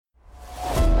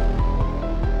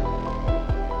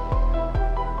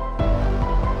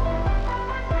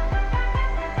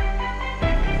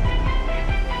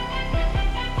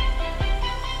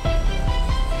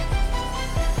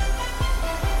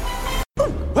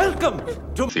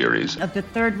Welcome to Theories of the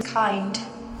third kind.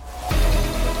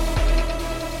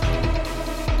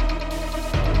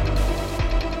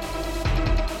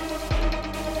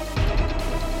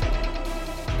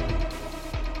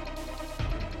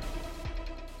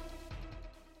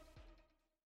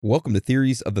 Welcome to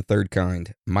Theories of the Third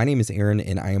Kind. My name is Aaron,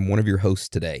 and I am one of your hosts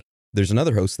today. There's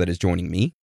another host that is joining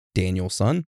me, Daniel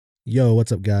Sun. Yo,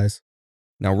 what's up, guys?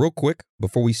 Now, real quick,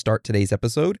 before we start today's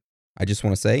episode, I just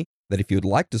want to say that if you would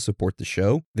like to support the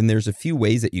show, then there's a few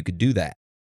ways that you could do that.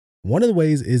 One of the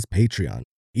ways is Patreon.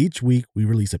 Each week, we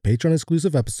release a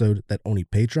Patreon-exclusive episode that only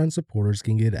Patreon supporters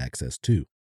can get access to.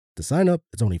 To sign up,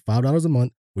 it's only $5 a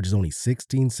month, which is only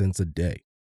 16 cents a day.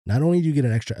 Not only do you get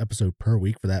an extra episode per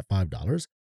week for that $5,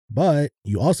 but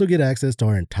you also get access to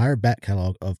our entire back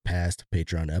catalog of past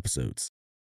Patreon episodes.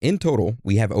 In total,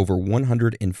 we have over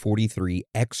 143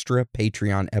 extra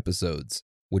Patreon episodes,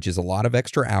 which is a lot of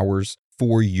extra hours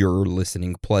for your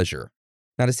listening pleasure.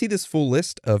 Now, to see this full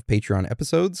list of Patreon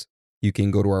episodes, you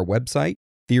can go to our website,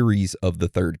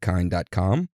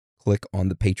 theoriesofthethirdkind.com, click on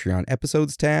the Patreon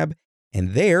episodes tab,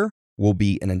 and there will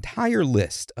be an entire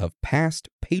list of past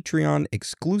Patreon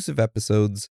exclusive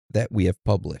episodes that we have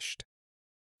published.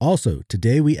 Also,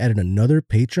 today we added another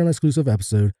Patreon exclusive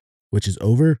episode, which is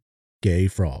over gay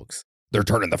frogs. They're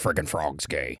turning the friggin' frogs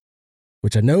gay.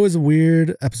 Which I know is a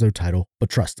weird episode title, but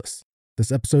trust us,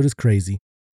 this episode is crazy.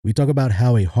 We talk about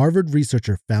how a Harvard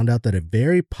researcher found out that a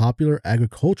very popular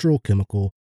agricultural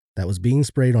chemical that was being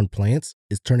sprayed on plants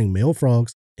is turning male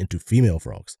frogs into female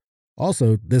frogs.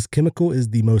 Also, this chemical is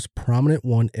the most prominent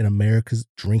one in America's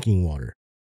drinking water.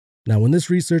 Now, when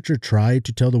this researcher tried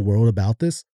to tell the world about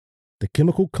this, the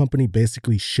chemical company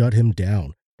basically shut him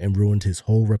down and ruined his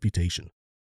whole reputation.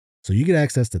 So you get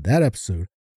access to that episode,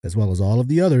 as well as all of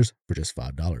the others, for just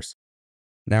 $5.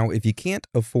 Now, if you can't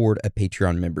afford a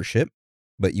Patreon membership,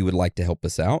 but you would like to help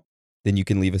us out, then you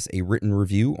can leave us a written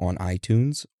review on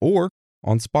iTunes or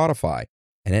on Spotify,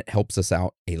 and it helps us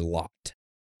out a lot.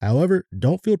 However,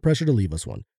 don't feel pressure to leave us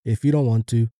one. If you don't want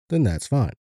to, then that's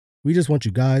fine. We just want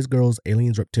you guys, girls,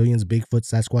 aliens, reptilians, Bigfoot,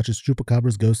 Sasquatches,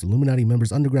 chupacabras, ghosts, Illuminati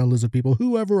members, underground lizard people,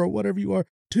 whoever or whatever you are,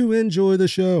 to enjoy the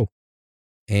show.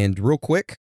 And real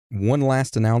quick, one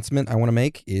last announcement I want to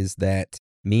make is that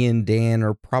me and Dan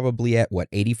are probably at,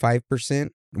 85%?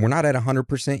 We're not at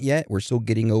 100% yet. We're still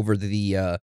getting over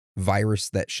the virus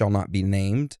that shall not be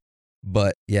named.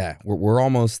 But yeah, we're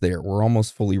almost there. We're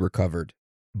almost fully recovered.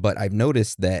 But I've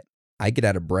noticed that I get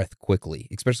out of breath quickly,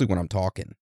 especially when I'm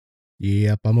talking.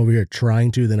 Yep, I'm over here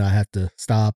trying to, then I have to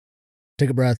stop, take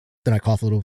a breath, then I cough a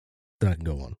little, then I can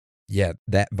go on. Yeah,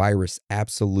 that virus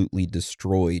absolutely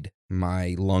destroyed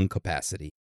my lung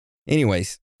capacity.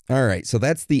 Anyways, all right, so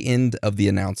that's the end of the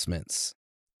announcements.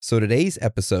 So today's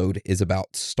episode is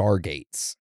about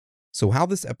stargates. So how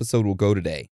this episode will go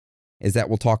today is that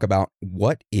we'll talk about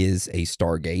what is a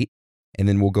stargate, and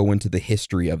then we'll go into the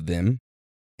history of them,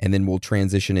 and then we'll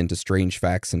transition into strange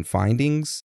facts and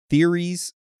findings,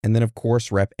 theories, and then, of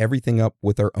course, wrap everything up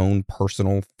with our own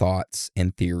personal thoughts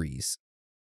and theories.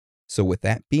 So with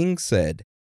that being said,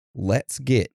 let's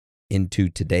get into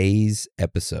today's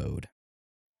episode.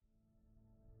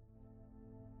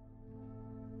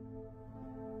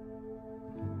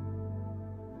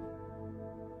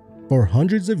 For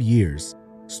hundreds of years,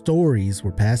 stories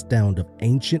were passed down of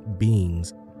ancient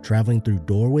beings traveling through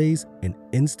doorways and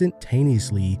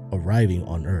instantaneously arriving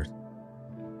on Earth.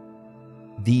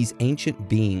 These ancient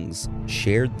beings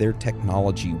shared their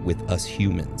technology with us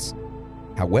humans.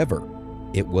 However,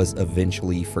 it was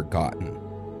eventually forgotten.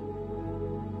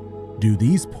 Do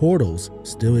these portals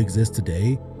still exist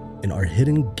today and are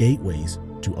hidden gateways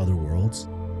to other worlds?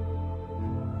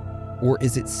 Or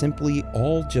is it simply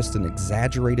all just an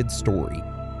exaggerated story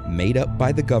made up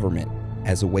by the government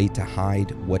as a way to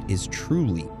hide what is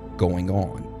truly going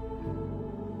on?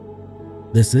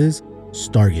 This is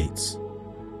Stargates.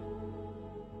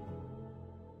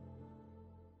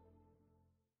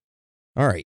 All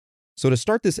right, so to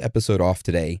start this episode off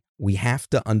today, we have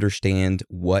to understand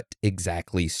what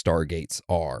exactly stargates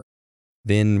are.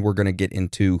 Then we're going to get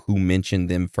into who mentioned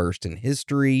them first in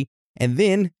history, and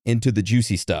then into the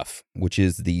juicy stuff, which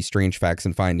is the strange facts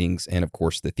and findings, and of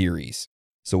course the theories.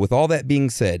 So with all that being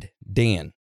said,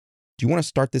 Dan, do you want to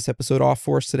start this episode off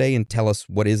for us today and tell us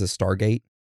what is a stargate?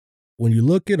 When you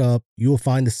look it up, you will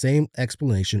find the same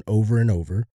explanation over and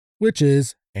over, which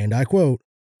is, and I quote,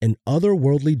 an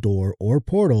otherworldly door or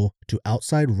portal to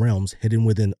outside realms hidden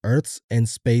within Earth's and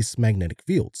space magnetic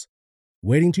fields,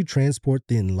 waiting to transport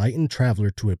the enlightened traveler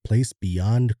to a place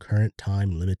beyond current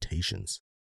time limitations.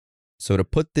 So to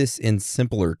put this in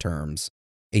simpler terms,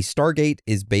 a stargate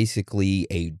is basically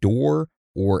a door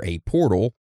or a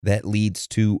portal that leads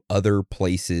to other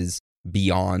places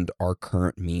beyond our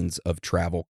current means of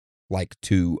travel, like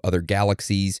to other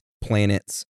galaxies,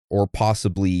 planets, or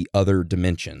possibly other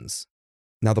dimensions.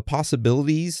 Now, the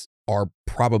possibilities are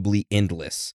probably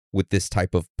endless with this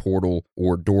type of portal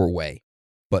or doorway,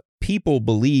 but people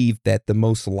believe that the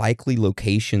most likely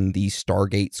location these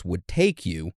stargates would take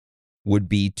you would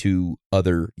be to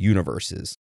other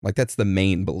universes. Like, that's the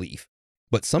main belief.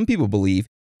 But some people believe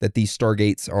that these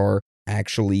stargates are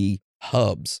actually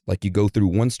hubs. Like, you go through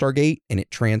one stargate and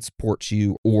it transports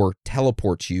you or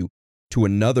teleports you to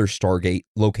another stargate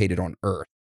located on Earth.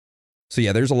 So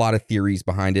yeah, there's a lot of theories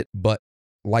behind it, but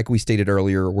like we stated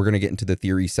earlier, we're going to get into the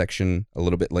theory section a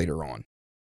little bit later on.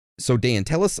 So Dan,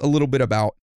 tell us a little bit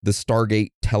about the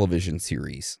Stargate television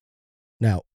series.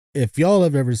 Now, if y'all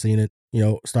have ever seen it,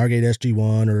 Stargate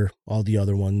SG-1 or all the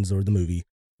other ones or the movie,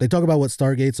 they talk about what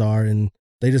Stargates are, and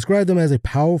they describe them as a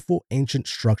powerful ancient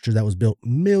structure that was built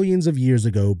millions of years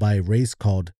ago by a race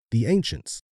called the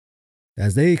Ancients.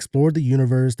 As they explored the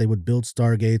universe, they would build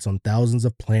stargates on thousands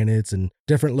of planets and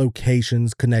different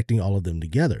locations, connecting all of them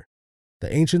together.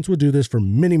 The Ancients would do this for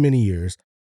many, many years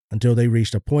until they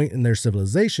reached a point in their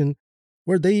civilization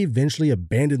where they eventually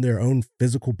abandoned their own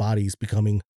physical bodies,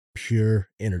 becoming pure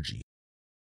energy.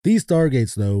 These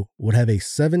stargates, though, would have a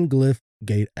 7-glyph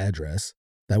gate address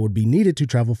that would be needed to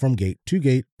travel from gate to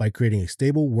gate by creating a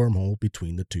stable wormhole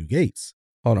between the two gates.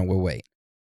 Hold on, wait.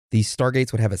 These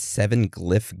stargates would have a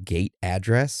 7-glyph gate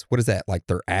address? What is that, like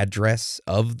their address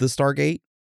of the stargate?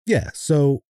 Yeah,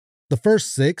 so the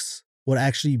first 6 would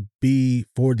actually be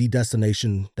for the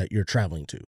destination that you're traveling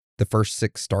to. The first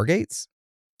 6 stargates?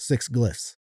 6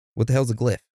 glyphs. What the hell's a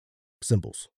glyph?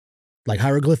 Symbols. Like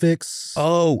hieroglyphics.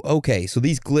 Oh, okay. So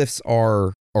these glyphs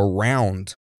are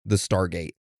around the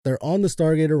stargate. They're on the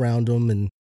stargate around them, and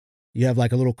you have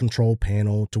like a little control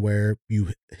panel to where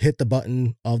you hit the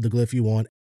button of the glyph you want.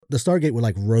 The stargate would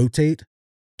like rotate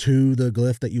to the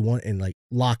glyph that you want and like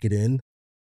lock it in.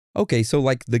 Okay, so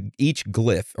like each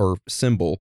glyph or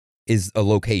symbol is a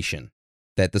location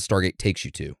that the stargate takes you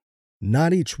to.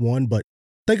 Not each one, but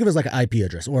think of it as like an IP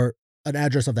address or an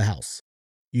address of the house.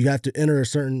 You have to enter a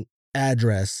certain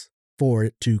address for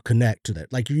it to connect to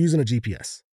that, like you're using a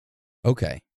GPS.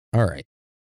 Okay, all right.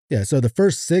 Yeah, so the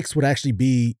first 6 would actually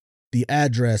be the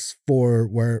address for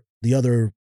where the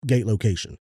other gate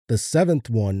location. The 7th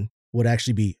one would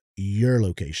actually be your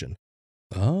location.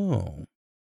 Oh.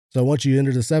 So once you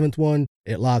enter the 7th one,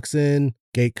 it locks in,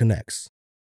 gate connects.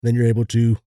 Then you're able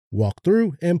to walk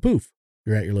through and poof,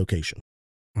 you're at your location.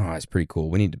 Oh, that's pretty cool.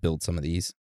 We need to build some of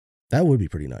these. That would be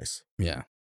pretty nice. Yeah.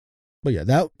 But yeah,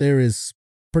 that there is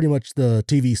pretty much the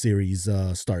TV series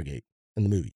Stargate in the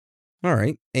movie. All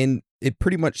right. And it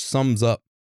pretty much sums up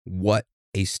what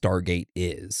a Stargate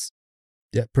is.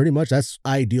 Yeah, pretty much. That's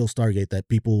ideal Stargate that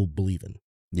people believe in.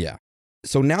 Yeah.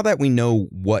 So now that we know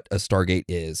what a Stargate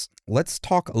is, let's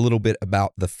talk a little bit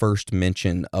about the first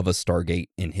mention of a Stargate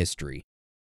in history.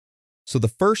 So the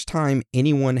first time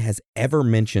anyone has ever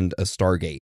mentioned a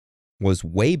Stargate was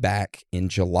way back in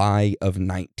July of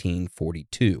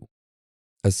 1942.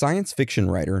 A science fiction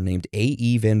writer named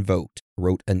A.E. Van Vogt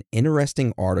wrote an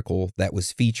interesting article that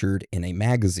was featured in a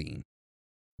magazine.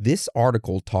 This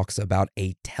article talks about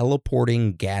a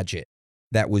teleporting gadget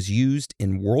that was used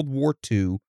in World War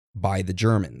II by the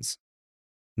Germans.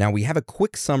 Now, we have a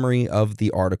quick summary of the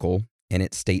article, and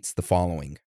it states the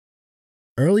following.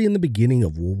 Early in the beginning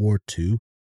of World War II,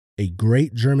 a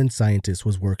great German scientist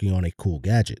was working on a cool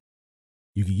gadget.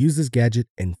 You could use this gadget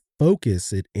and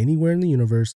focus it anywhere in the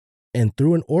universe, and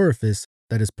through an orifice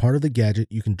that is part of the gadget,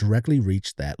 you can directly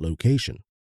reach that location.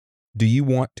 Do you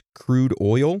want crude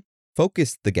oil?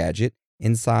 Focus the gadget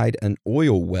inside an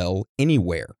oil well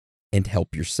anywhere and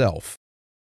help yourself.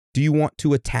 Do you want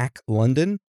to attack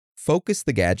London? Focus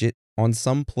the gadget on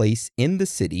some place in the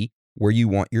city where you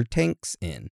want your tanks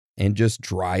in and just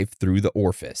drive through the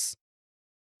orifice.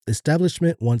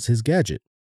 Establishment wants his gadget.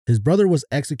 His brother was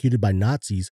executed by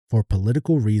Nazis for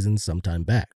political reasons some time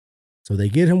back. So they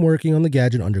get him working on the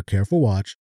gadget under careful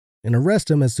watch and arrest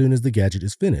him as soon as the gadget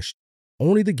is finished.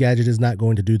 Only the gadget is not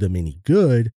going to do them any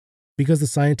good because the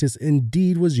scientist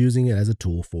indeed was using it as a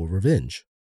tool for revenge.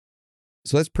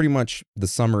 So that's pretty much the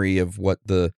summary of what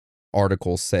the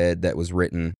article said that was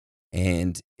written,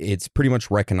 and it's pretty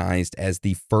much recognized as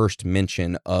the first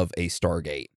mention of a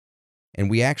Stargate. And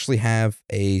we actually have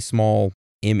a small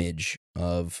image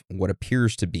of what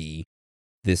appears to be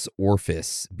this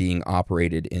orifice being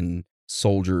operated in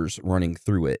soldiers running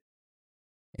through it.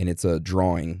 And it's a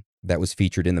drawing that was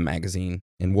featured in the magazine.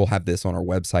 And we'll have this on our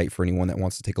website for anyone that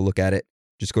wants to take a look at it.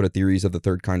 Just go to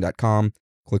theoriesofthethirdkind.com,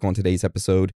 click on today's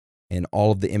episode, And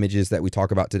all of the images that we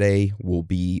talk about today will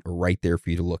be right there for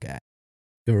you to look at.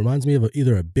 It reminds me of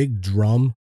either a big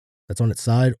drum that's on its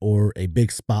side or a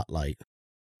big spotlight,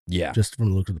 Yeah. just from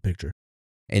the look of the picture.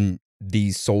 And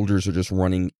these soldiers are just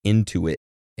running into it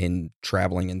and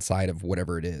traveling inside of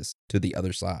whatever it is to the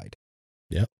other side.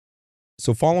 Yep.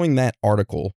 So following that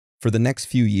article, for the next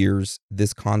few years,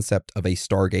 this concept of a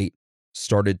Stargate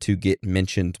started to get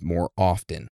mentioned more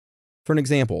often. For an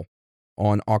example,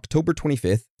 on October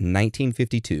 25th,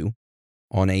 1952,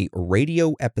 on a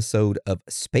radio episode of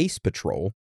Space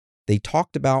Patrol, they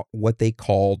talked about what they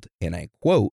called, and I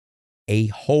quote, a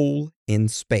hole in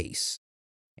space.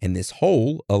 And this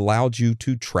hole allowed you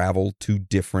to travel to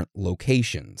different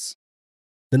locations.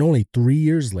 Then only 3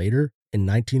 years later, in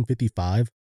 1955,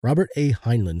 Robert A.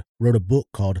 Heinlein wrote a book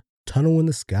called Tunnel in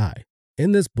the Sky.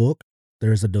 In this book,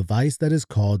 there is a device that is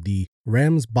called the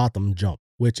Ramsbottom Jump,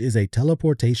 which is a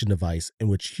teleportation device in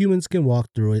which humans can walk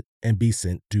through it and be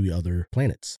sent to other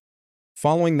planets.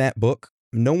 Following that book,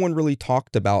 no one really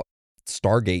talked about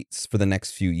Stargates for the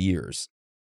next few years.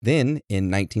 Then, in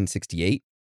 1968,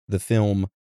 the film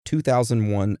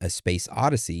 2001: A Space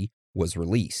Odyssey was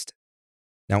released.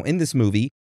 Now, in this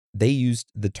movie, they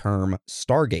used the term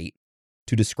Stargate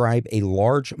to describe a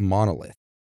large monolith,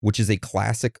 which is a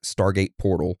classic Stargate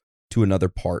portal to another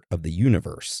part of the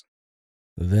universe.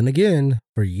 Then again,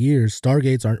 for years,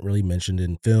 Stargates aren't really mentioned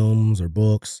in films or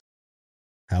books.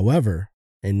 However,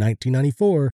 in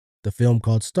 1994, the film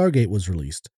called Stargate was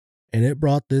released, and it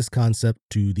brought this concept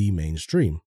to the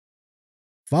mainstream.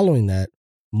 Following that,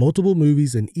 multiple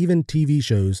movies and even TV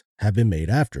shows have been made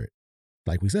after it,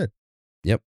 like we said.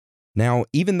 Yep. Now,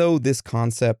 even though this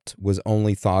concept was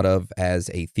only thought of as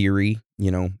a theory,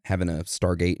 having a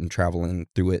Stargate and traveling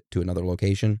through it to another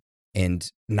location,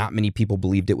 and not many people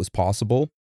believed it was possible,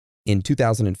 in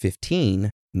 2015,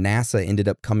 NASA ended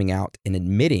up coming out and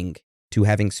admitting to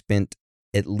having spent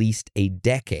at least a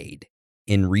decade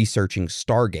in researching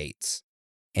Stargates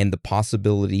and the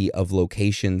possibility of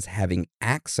locations having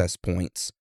access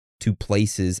points to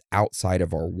places outside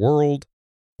of our world,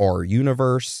 our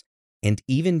universe, and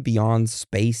even beyond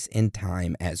space and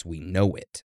time as we know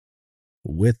it.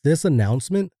 With this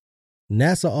announcement,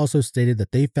 NASA also stated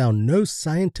that they found no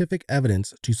scientific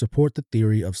evidence to support the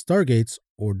theory of Stargates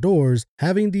or doors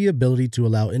having the ability to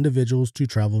allow individuals to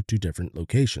travel to different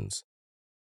locations.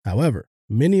 However,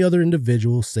 many other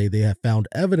individuals say they have found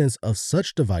evidence of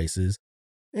such devices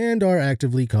and are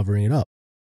actively covering it up.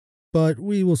 But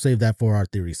we will save that for our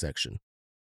theory section.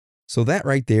 So that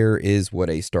right there is what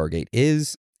a Stargate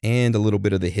is, and a little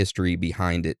bit of the history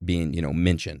behind it being,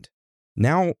 mentioned.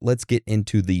 Now let's get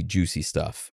into the juicy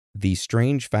stuff, the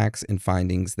strange facts and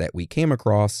findings that we came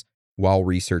across while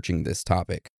researching this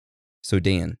topic. So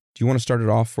Dan, do you want to start it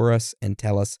off for us and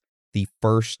tell us the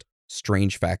first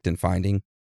strange fact and finding?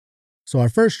 So our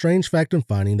first strange fact and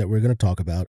finding that we're going to talk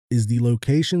about is the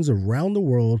locations around the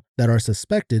world that are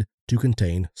suspected to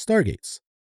contain Stargates.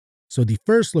 So the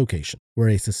first location where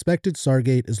a suspected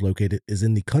Stargate is located is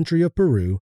in the country of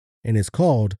Peru and is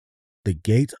called the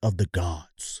Gate of the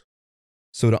Gods.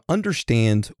 So to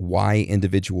understand why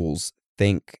individuals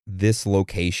think this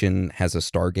location has a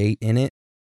Stargate in it,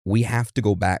 we have to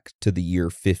go back to the year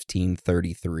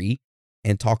 1533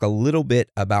 and talk a little bit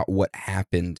about what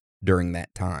happened during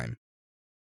that time.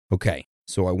 Okay,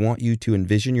 so I want you to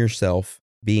envision yourself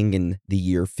being in the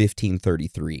year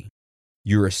 1533.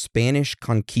 You're a Spanish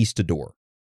conquistador,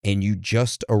 and you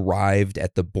just arrived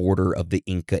at the border of the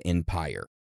Inca Empire.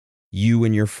 You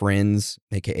and your friends,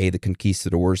 aka the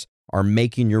conquistadors, are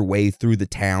making your way through the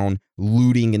town,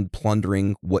 looting and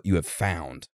plundering what you have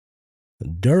found.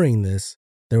 During this,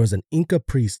 there was an Inca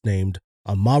priest named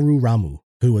Amaru Ramu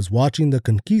who was watching the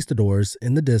conquistadors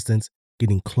in the distance,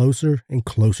 getting closer and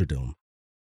closer to him.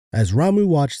 As Ramu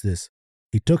watched this,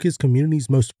 he took his community's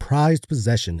most prized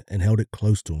possession and held it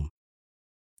close to him.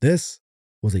 This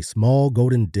was a small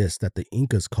golden disc that the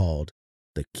Incas called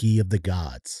the Key of the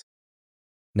Gods.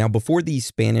 Now, before these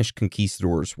Spanish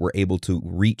conquistadors were able to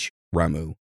reach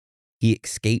Ramu, he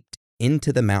escaped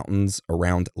into the mountains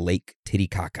around Lake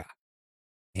Titicaca,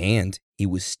 and he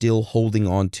was still holding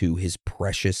on to his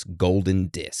precious golden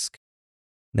disc.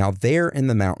 Now, there in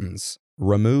the mountains,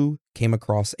 Ramu came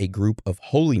across a group of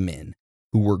holy men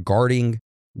who were guarding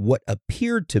what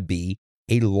appeared to be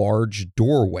a large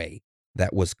doorway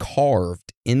that was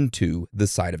carved into the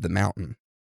side of the mountain.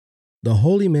 The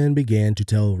holy men began to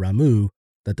tell Ramu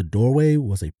that the doorway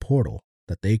was a portal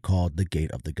that they called the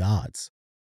Gate of the Gods.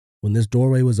 When this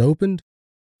doorway was opened,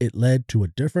 it led to a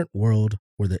different world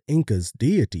where the Incas'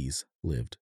 deities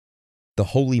lived. The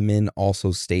holy men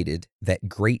also stated that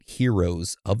great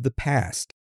heroes of the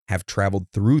past have traveled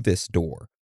through this door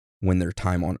when their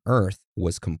time on Earth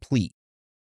was complete.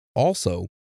 Also,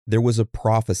 there was a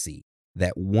prophecy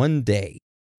that one day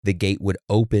the gate would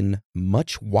open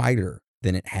much wider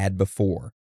than it had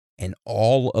before, and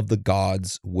all of the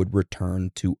gods would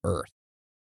return to Earth.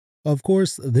 Of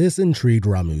course, this intrigued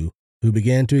Ramu, who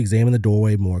began to examine the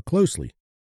doorway more closely,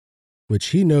 which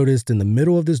he noticed in the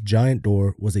middle of this giant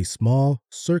door was a small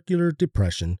circular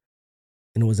depression,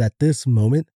 and it was at this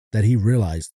moment that he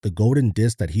realized the golden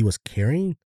disc that he was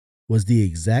carrying was the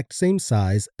exact same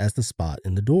size as the spot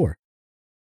in the door.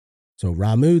 So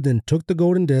Ramu then took the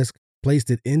golden disc,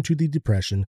 placed it into the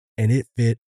depression, and it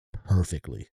fit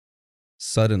perfectly.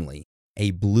 Suddenly,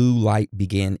 a blue light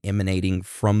began emanating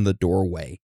from the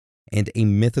doorway, and a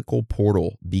mythical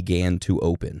portal began to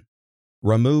open.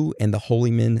 Ramu and the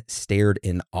holy men stared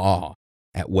in awe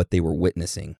at what they were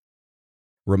witnessing.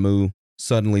 Ramu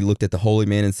suddenly looked at the holy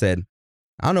men and said,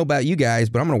 "I don't know about you guys,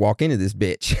 but I'm going to walk into this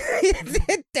bitch."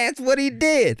 That's what he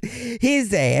did.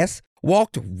 His ass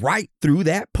walked right through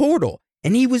that portal,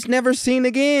 and he was never seen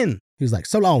again. He was like,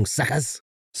 "So long, suckers."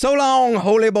 "So long,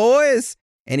 holy boys."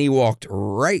 And he walked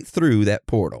right through that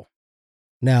portal.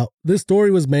 Now, this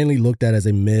story was mainly looked at as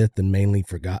a myth and mainly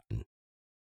forgotten.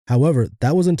 However,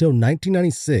 that was until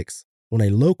 1996 when a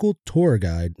local tour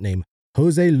guide named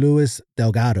Jose Luis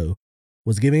Delgado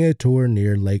was giving a tour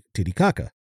near Lake Titicaca,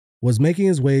 was making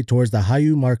his way towards the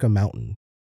Hayumarca mountain.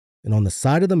 And on the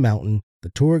side of the mountain, the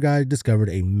tour guide discovered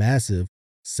a massive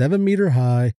 7-meter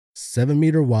high,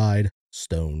 7-meter wide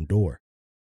stone door.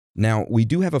 Now, we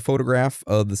do have a photograph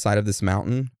of the side of this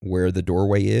mountain where the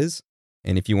doorway is.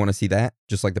 And if you want to see that,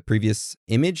 just like the previous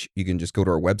image, you can just go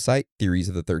to our website,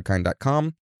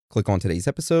 theoriesofthethirdkind.com, click on today's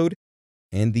episode,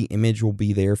 and the image will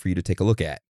be there for you to take a look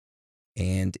at.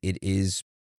 And it is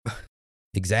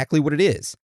exactly what it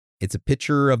is. It's a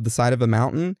picture of the side of a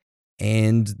mountain,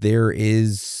 and there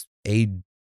is a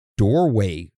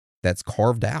doorway that's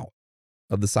carved out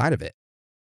of the side of it.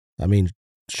 I mean,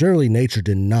 surely nature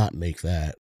did not make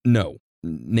that. No,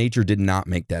 nature did not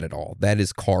make that at all. That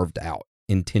is carved out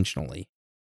intentionally.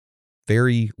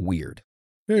 Very weird.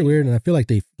 Very weird, and I feel like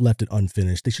they left it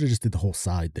unfinished. They should have just did the whole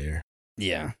side there.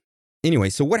 Yeah. Anyway,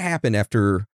 so what happened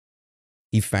after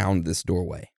he found this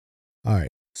doorway? All right.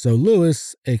 So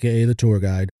Lewis, aka the tour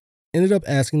guide, ended up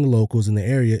asking the locals in the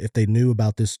area if they knew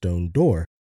about this stone door,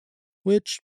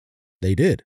 which they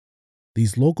did.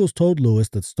 These locals told Lewis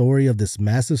the story of this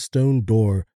massive stone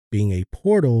door being a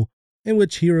portal in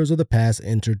which heroes of the past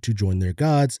entered to join their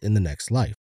gods in the next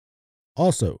life.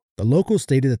 Also, the locals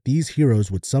stated that these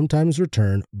heroes would sometimes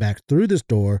return back through this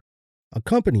door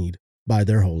accompanied by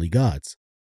their holy gods.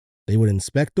 They would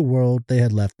inspect the world they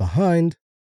had left behind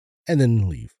and then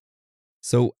leave.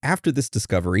 So after this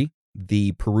discovery,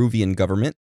 the Peruvian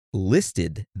government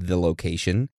listed the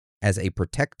location as a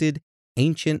protected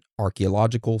ancient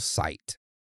archaeological site.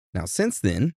 Now, since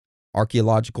then,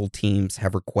 archaeological teams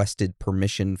have requested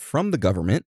permission from the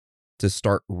government to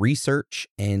start research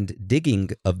and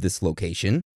digging of this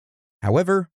location.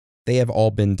 However, they have all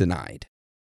been denied.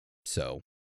 So,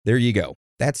 there you go.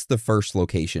 That's the first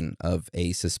location of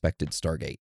a suspected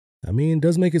Stargate. I mean, it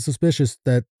does make it suspicious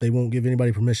that they won't give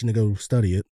anybody permission to go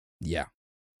study it. Yeah.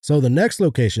 So the next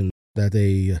location that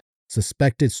a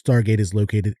suspected Stargate is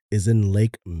located is in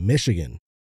Lake Michigan.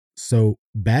 So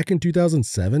back in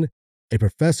 2007, a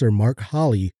professor, Mark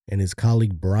Hawley, and his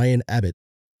colleague Brian Abbott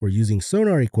were using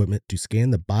sonar equipment to scan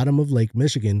the bottom of Lake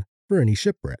Michigan for any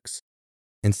shipwrecks.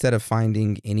 Instead of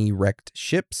finding any wrecked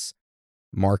ships,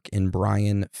 Mark and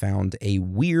Brian found a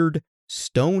weird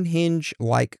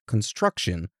Stonehenge-like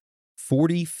construction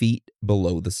 40 feet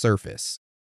below the surface.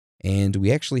 And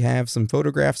we actually have some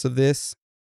photographs of this,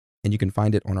 and you can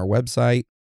find it on our website.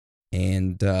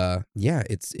 And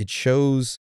it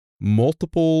shows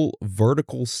multiple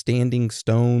vertical standing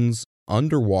stones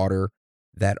underwater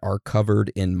that are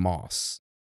covered in moss.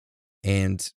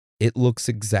 And it looks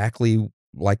exactly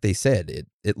like they said.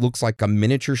 It looks like a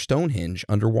miniature Stonehenge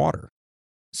underwater.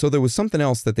 So there was something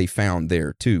else that they found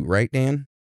there too, right, Dan?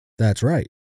 That's right.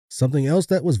 Something else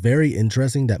that was very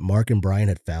interesting that Mark and Brian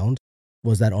had found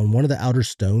was that on one of the outer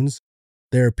stones,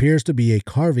 there appears to be a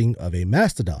carving of a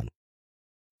mastodon.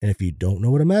 And if you don't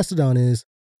know what a mastodon is,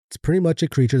 it's pretty much a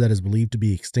creature that is believed to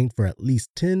be extinct for at least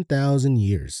 10,000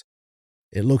 years.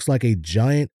 It looks like a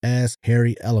giant-ass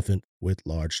hairy elephant with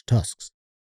large tusks.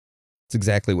 It's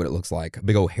exactly what it looks like, a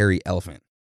big old hairy elephant.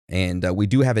 And we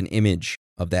do have an image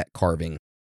of that carving.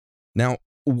 Now,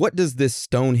 what does this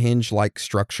Stonehenge-like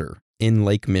structure in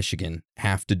Lake Michigan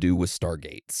have to do with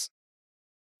Stargates?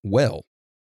 Well,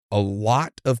 a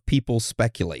lot of people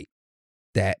speculate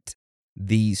that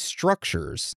these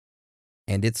structures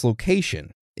and its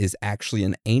location is actually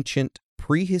an ancient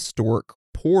prehistoric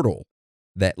portal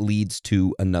that leads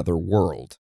to another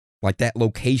world. Like that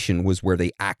location was where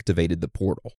they activated the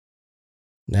portal.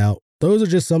 Now, those are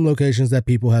just some locations that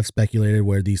people have speculated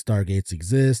where these stargates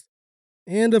exist.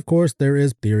 And of course, there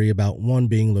is theory about one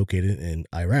being located in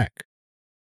Iraq.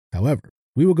 However,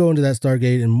 we will go into that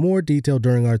Stargate in more detail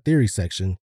during our theory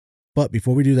section. But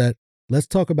before we do that, let's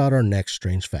talk about our next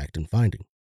strange fact and finding.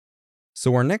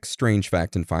 So our next strange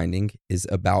fact and finding is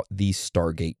about the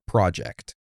Stargate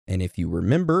project. And if you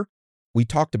remember, we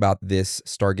talked about this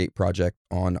Stargate project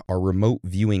on our remote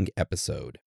viewing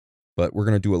episode, but we're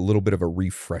going to do a little bit of a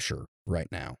refresher right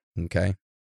now, okay?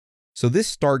 So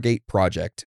this Stargate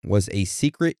project was a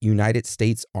secret United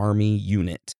States Army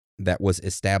unit that was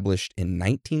established in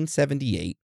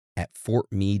 1978 at Fort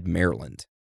Meade, Maryland.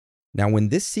 Now, when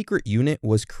this secret unit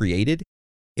was created,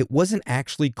 it wasn't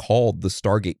actually called the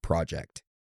Stargate Project.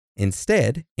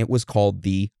 Instead, it was called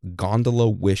the Gondola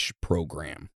Wish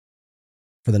Program.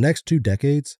 For the next 2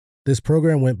 decades, this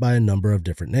program went by a number of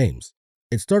different names.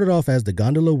 It started off as the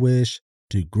Gondola Wish,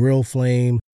 to Grill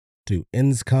Flame, to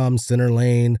INSCOM Center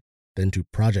Lane, then to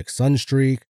Project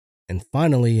Sunstreak, and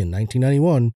finally in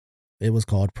 1991, it was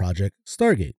called Project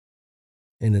Stargate.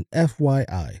 And an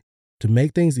FYI, to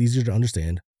make things easier to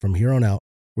understand, from here on out,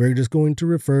 we're just going to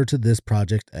refer to this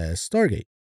project as Stargate.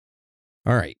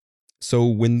 All right. So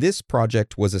when this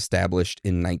project was established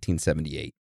in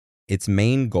 1978, its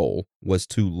main goal was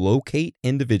to locate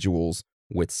individuals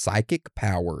with psychic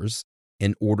powers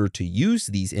in order to use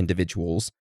these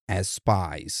individuals as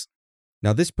spies.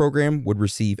 Now, this program would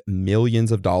receive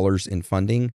millions of dollars in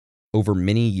funding over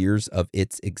many years of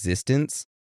its existence.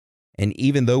 And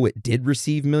even though it did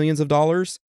receive millions of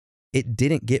dollars, it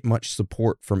didn't get much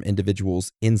support from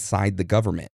individuals inside the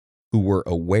government who were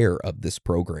aware of this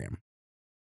program.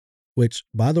 Which,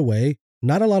 by the way,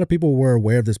 not a lot of people were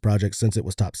aware of this project since it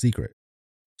was top secret.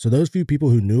 So those few people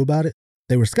who knew about it,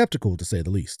 they were skeptical to say the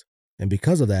least. And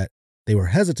because of that, they were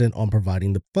hesitant on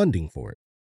providing the funding for it.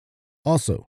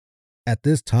 Also, at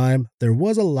this time, there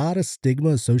was a lot of stigma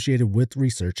associated with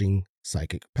researching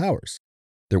psychic powers.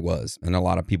 There was, and a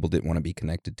lot of people didn't want to be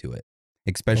connected to it,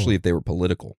 especially if they were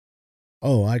political.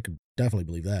 Oh, I could definitely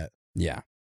believe that. Yeah.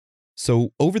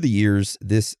 So over the years,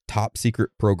 this top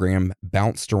secret program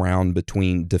bounced around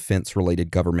between defense-related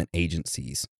government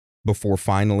agencies before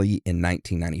finally, in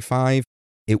 1995,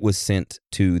 it was sent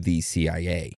to the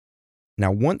CIA.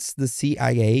 Now, once the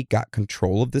CIA got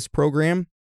control of this program,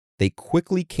 they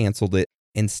quickly canceled it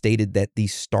and stated that the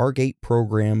Stargate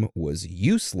program was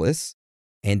useless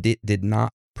and it did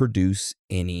not produce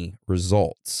any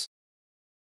results.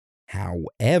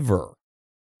 However,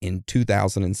 in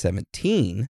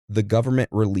 2017, the government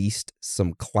released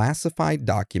some classified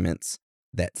documents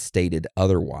that stated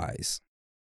otherwise.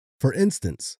 For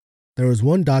instance, there was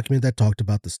one document that talked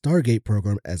about the Stargate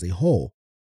program as a whole.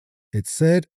 It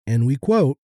said, and we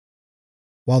quote,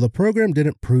 "While the program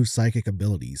didn't prove psychic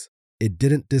abilities, it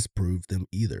didn't disprove them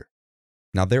either."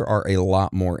 Now, there are a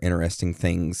lot more interesting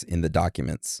things in the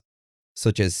documents,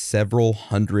 such as several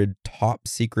hundred top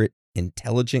secret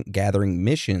intelligent gathering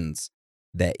missions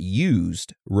that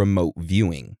used remote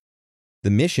viewing. The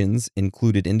missions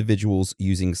included individuals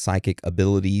using psychic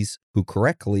abilities who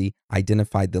correctly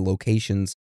identified the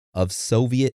locations of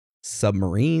Soviet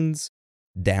submarines,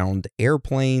 downed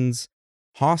airplanes,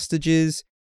 hostages,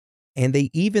 and they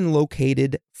even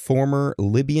located former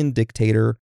Libyan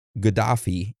dictator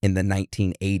Gaddafi in the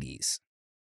 1980s.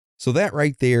 So that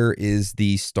right there is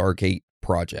the Stargate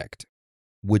project,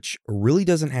 which really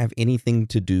doesn't have anything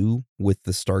to do with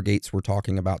the Stargates we're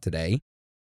talking about today,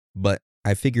 but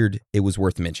I figured it was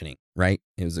worth mentioning, right?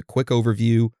 It was a quick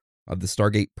overview of the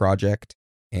Stargate project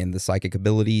and the psychic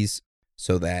abilities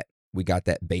so that we got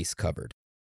that base covered.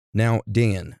 Now,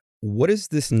 Dan, what is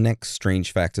this next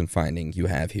strange fact and finding you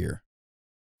have here?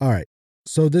 All right,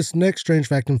 so this next strange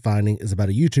fact and finding is about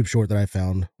a YouTube short that I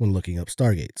found when looking up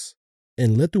Stargates.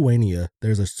 In Lithuania,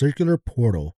 there's a circular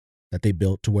portal that they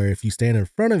built to where if you stand in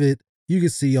front of it, you can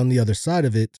see on the other side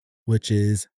of it, which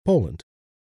is Poland.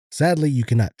 Sadly, you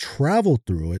cannot travel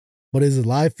through it, but it is a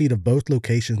live feed of both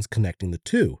locations connecting the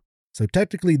two. So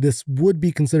technically, this would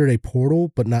be considered a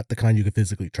portal, but not the kind you can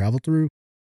physically travel through.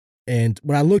 And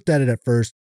when I looked at it at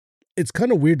first, it's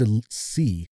kind of weird to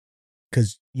see,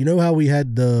 because you know how we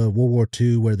had the World War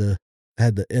II where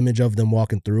had the image of them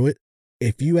walking through it?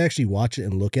 If you actually watch it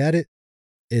and look at it,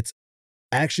 it's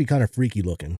actually kind of freaky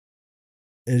looking.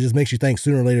 And it just makes you think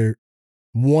sooner or later,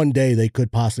 one day they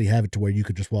could possibly have it to where you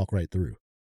could just walk right through.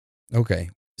 Okay,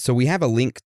 so we have a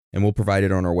link and we'll provide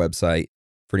it on our website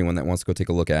for anyone that wants to go take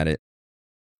a look at it.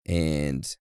 And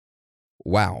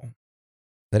Wow.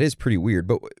 That is pretty weird.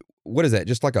 But what is that?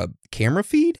 Just like a camera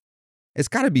feed? It's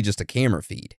got to be just a camera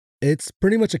feed. It's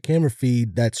pretty much a camera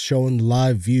feed that's showing the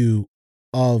live view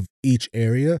of each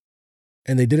area.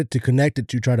 And they did it to connect it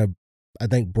to try to, I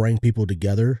think, bring people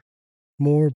together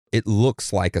more. It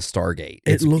looks like a Stargate.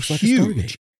 It looks huge. like a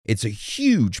Stargate. It's a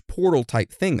huge portal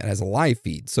type thing that has a live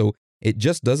feed. So it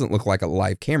just doesn't look like a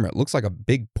live camera. It looks like a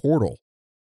big portal.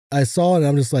 I saw it and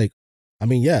I'm just like, I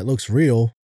mean, yeah, it looks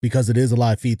real because it is a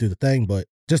live feed through the thing, but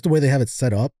just the way they have it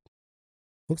set up,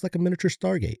 looks like a miniature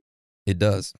Stargate. It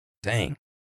does. Dang.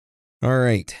 All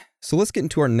right. So let's get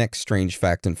into our next strange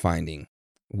fact and finding,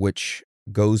 which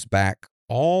goes back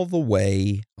all the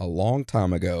way a long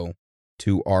time ago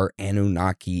to our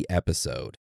Anunnaki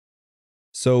episode.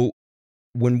 So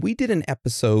when we did an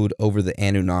episode over the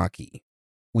Anunnaki,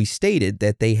 we stated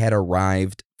that they had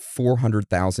arrived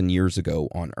 400,000 years ago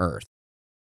on Earth.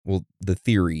 Well, there's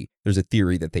a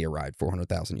theory that they arrived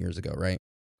 400,000 years ago, right?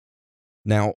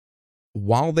 Now,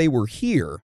 while they were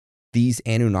here, these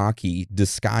Anunnaki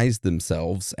disguised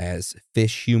themselves as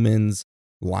fish humans,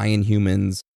 lion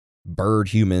humans, bird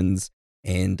humans,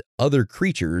 and other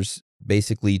creatures,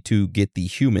 basically to get the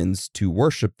humans to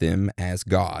worship them as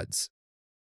gods.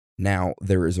 Now,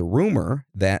 there is a rumor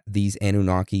that these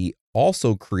Anunnaki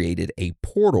also created a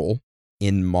portal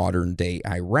in modern-day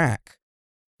Iraq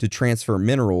to transfer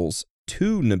minerals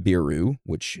to Nibiru,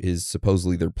 which is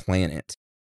supposedly their planet,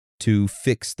 to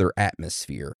fix their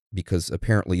atmosphere, because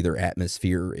apparently their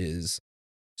atmosphere is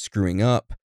screwing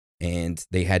up, and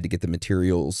they had to get the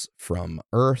materials from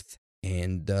Earth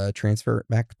and transfer it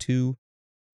back to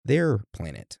their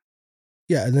planet.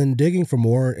 Yeah, and then digging for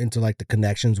more into like the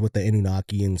connections with the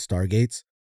Anunnaki and Stargates,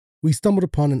 we stumbled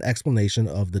upon an explanation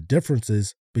of the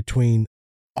differences between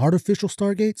artificial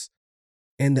Stargates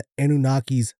and the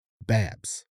Anunnaki's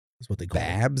Babs. Is what they call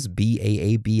Babs?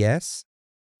 Baabs?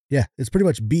 Yeah, it's pretty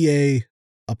much BA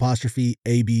apostrophe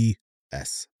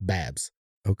ABS. Babs.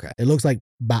 Okay. It looks like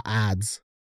Baabs.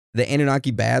 The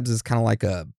Anunnaki Babs is kind of like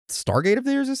a Stargate of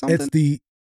theirs or something? It's the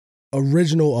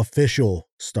original official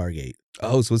Stargate.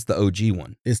 Oh, so it's the OG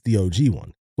one. It's the OG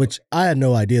one, which I had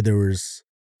no idea there was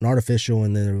an artificial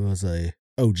and then there was a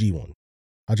OG one.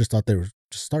 I just thought they were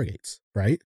just Stargates,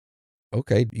 right?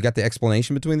 Okay. You got the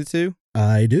explanation between the two?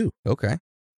 I do. Okay.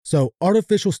 So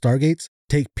artificial Stargates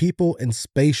take people and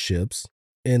spaceships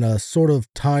in a sort of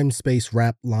time-space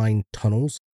wrap line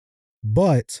tunnels,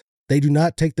 but they do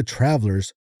not take the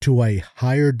travelers to a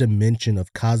higher dimension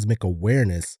of cosmic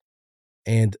awareness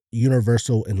and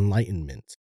universal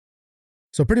enlightenment.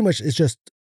 So pretty much it's just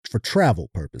for travel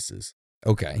purposes.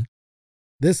 Okay.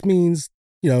 This means,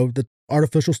 the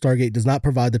artificial Stargate does not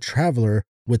provide the traveler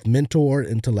with mental or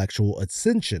intellectual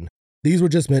ascension. These were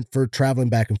just meant for traveling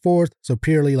back and forth, so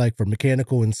purely like for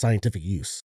mechanical and scientific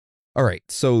use. All right.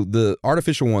 So the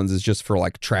artificial ones is just for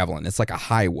like traveling. It's like a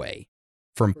highway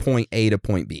from point A to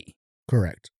point B.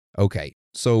 Correct. Okay.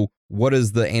 So what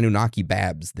is the Anunnaki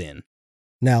Babs then?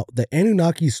 Now, the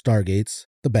Anunnaki Stargates,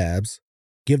 the Babs,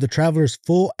 give the travelers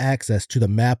full access to the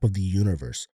map of the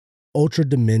universe, ultra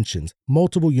dimensions,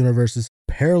 multiple universes,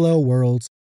 parallel worlds,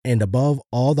 and above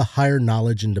all the higher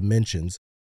knowledge and dimensions.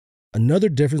 Another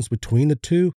difference between the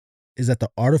two is that the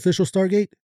artificial Stargate,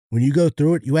 when you go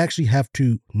through it, you actually have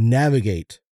to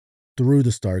navigate through the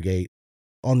Stargate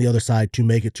on the other side to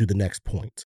make it to the next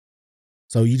point.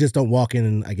 So you just don't walk in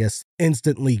and, I guess,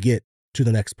 instantly get to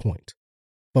the next point.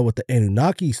 But with the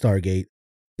Anunnaki Stargate,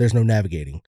 there's no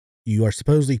navigating. You are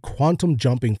supposedly quantum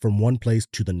jumping from one place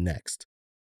to the next.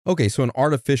 Okay, so an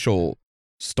artificial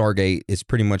Stargate is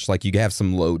pretty much like you have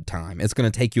some load time. It's going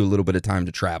to take you a little bit of time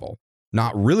to travel.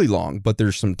 Not really long, but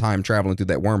there's some time traveling through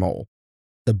that wormhole.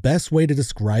 The best way to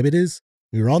describe it is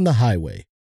you're on the highway.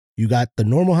 You got the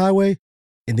normal highway,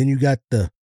 and then you got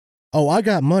I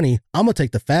got money. I'm going to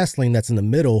take the fast lane that's in the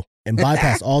middle and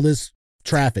bypass all this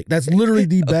traffic. That's literally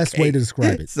the best way to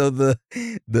describe it. So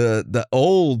the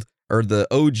old or the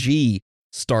OG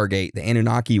Stargate, the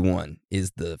Anunnaki one,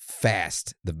 is the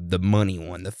fast, the money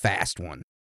one, the fast one.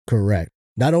 Correct.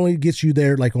 Not only gets you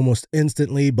there like almost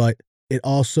instantly, but it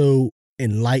also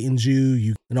enlightens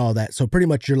you and all that. So pretty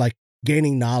much you're like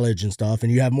gaining knowledge and stuff,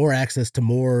 and you have more access to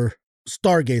more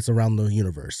Stargates around the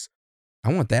universe.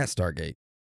 I want that Stargate.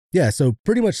 Yeah, so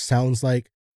pretty much sounds like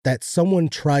that someone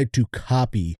tried to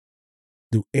copy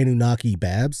the Anunnaki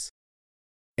Babs,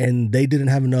 and they didn't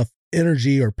have enough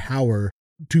energy or power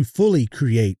to fully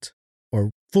create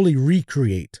or fully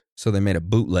recreate. So they made a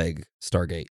bootleg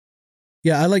Stargate.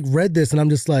 Yeah, I like read this and I'm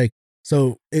just like,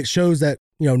 so it shows that,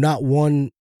 not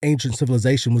one ancient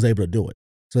civilization was able to do it.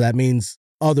 So that means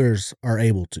others are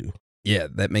able to. Yeah,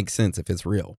 that makes sense if it's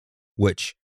real,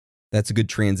 which that's a good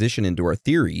transition into our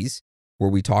theories where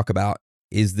we talk about,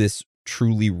 is this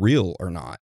truly real or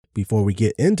not? Before we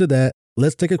get into that,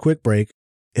 let's take a quick break.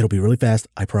 It'll be really fast,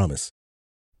 I promise.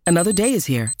 Another day is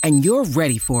here, and you're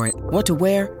ready for it. What to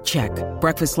wear? Check.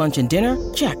 Breakfast, lunch, and dinner?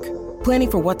 Check.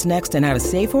 Planning for what's next and how to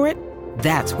save for it?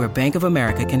 That's where Bank of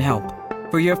America can help.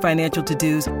 For your financial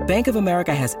to-dos, Bank of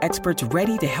America has experts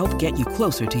ready to help get you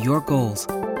closer to your goals.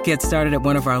 Get started at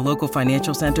one of our local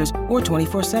financial centers or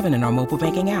 24/7 in our mobile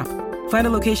banking app. Find a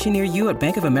location near you at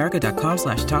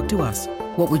bankofamerica.com/talktous.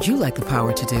 What would you like the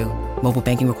power to do? Mobile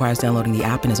banking requires downloading the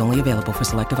app and is only available for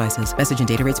select devices. Message and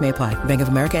data rates may apply. Bank of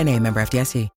America N.A., member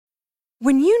FDIC.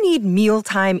 When you need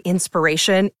mealtime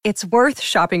inspiration, it's worth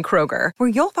shopping Kroger, where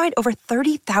you'll find over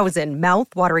 30,000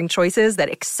 mouth-watering choices that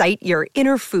excite your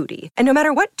inner foodie. And no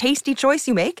matter what tasty choice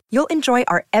you make, you'll enjoy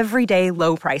our everyday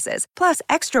low prices, plus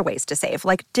extra ways to save,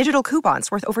 like digital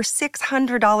coupons worth over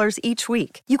 $600 each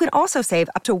week. You can also save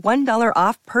up to $1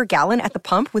 off per gallon at the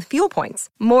pump with fuel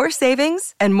points. More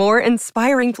savings and more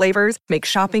inspiring flavors make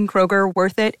shopping Kroger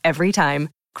worth it every time.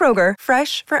 Kroger,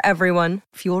 fresh for everyone.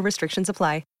 Fuel restrictions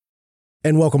apply.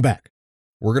 And welcome back.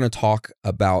 We're going to talk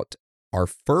about our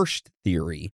first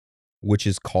theory, which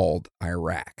is called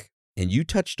Iraq. And you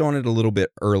touched on it a little bit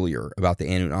earlier about the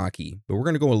Anunnaki, but we're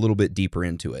going to go a little bit deeper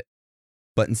into it.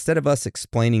 But instead of us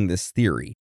explaining this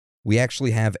theory, we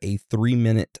actually have a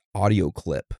 3-minute audio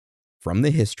clip from the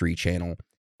History Channel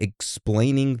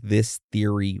explaining this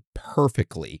theory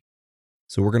perfectly.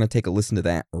 So we're going to take a listen to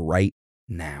that right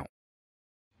now.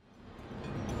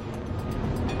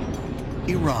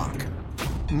 Iraq,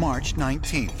 March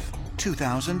 19th,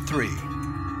 2003.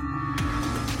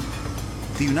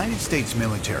 The United States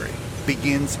military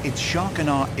begins its shock and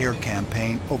awe air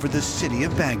campaign over the city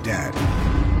of Baghdad.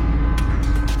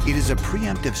 It is a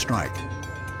preemptive strike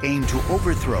aimed to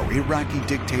overthrow Iraqi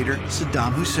dictator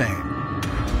Saddam Hussein,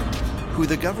 who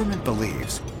the government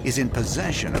believes is in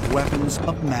possession of weapons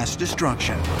of mass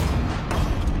destruction.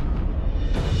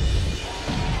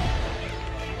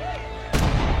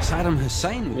 Saddam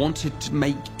Hussein wanted to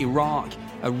make Iraq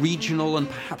a regional and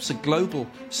perhaps a global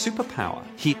superpower.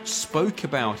 He spoke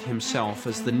about himself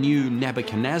as the new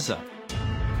Nebuchadnezzar.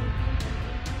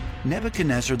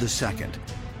 Nebuchadnezzar II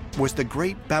was the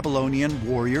great Babylonian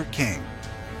warrior king,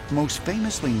 most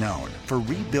famously known for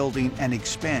rebuilding and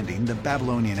expanding the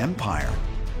Babylonian Empire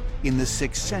in the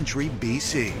 6th century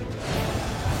BC.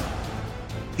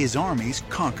 His armies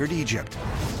conquered Egypt,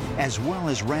 as well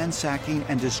as ransacking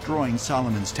and destroying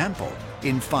Solomon's Temple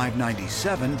in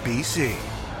 597 BC.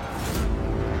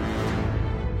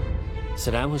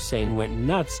 Saddam Hussein went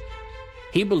nuts.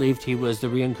 He believed he was the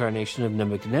reincarnation of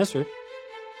Nebuchadnezzar.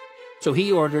 So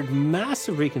he ordered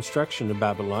massive reconstruction of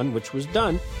Babylon, which was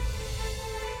done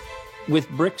with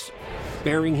bricks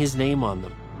bearing his name on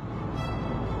them.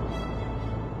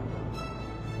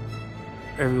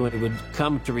 Everyone would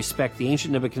come to respect the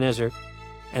ancient Nebuchadnezzar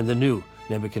and the new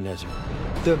Nebuchadnezzar.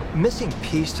 The missing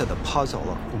piece to the puzzle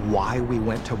of why we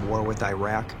went to war with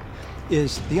Iraq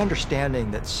is the understanding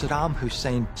that Saddam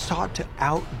Hussein sought to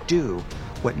outdo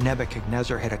what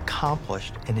Nebuchadnezzar had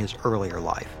accomplished in his earlier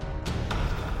life.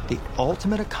 The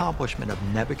ultimate accomplishment of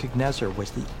Nebuchadnezzar was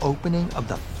the opening of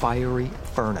the fiery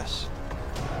furnace.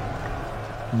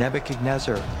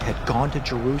 Nebuchadnezzar had gone to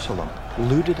Jerusalem,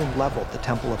 looted and leveled the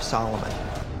Temple of Solomon,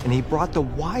 and he brought the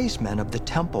wise men of the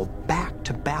temple back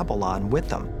to Babylon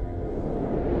with him.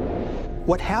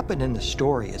 What happened in the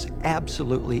story is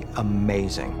absolutely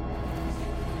amazing.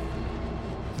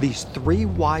 These 3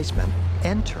 wise men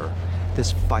enter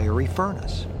this fiery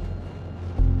furnace.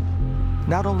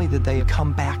 Not only did they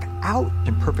come back out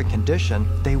in perfect condition,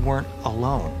 they weren't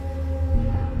alone.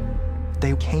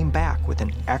 They came back with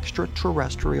an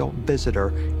extraterrestrial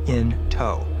visitor in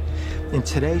tow. In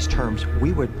today's terms,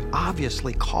 we would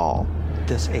obviously call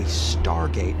this a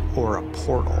Stargate or a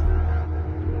portal.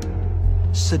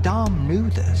 Saddam knew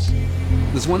this.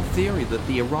 There's one theory that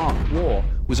the Iraq War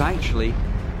was actually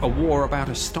a war about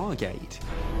a Stargate.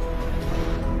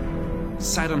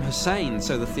 Saddam Hussein,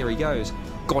 so the theory goes,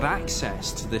 got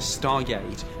access to this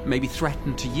Stargate, maybe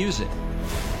threatened to use it.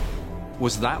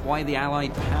 Was that why the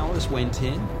Allied powers went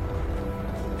in?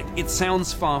 It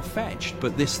sounds far-fetched,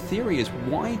 but this theory is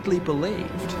widely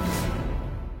believed.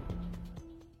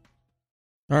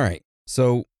 All right,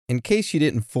 so in case you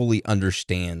didn't fully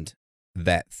understand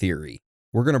that theory,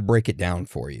 we're going to break it down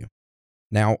for you.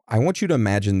 Now, I want you to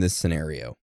imagine this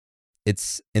scenario.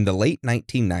 It's in the late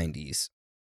 1990s.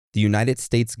 The United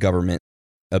States government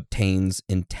obtains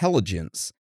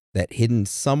intelligence that hidden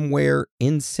somewhere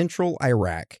in central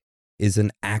Iraq is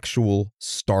an actual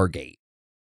Stargate.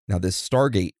 Now, this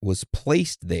Stargate was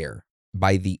placed there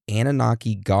by the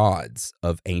Anunnaki gods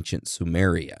of ancient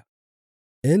Sumeria.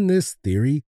 In this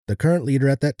theory, the current leader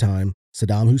at that time,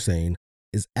 Saddam Hussein,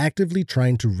 is actively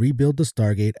trying to rebuild the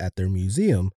Stargate at their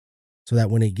museum so that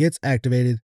when it gets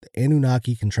activated, the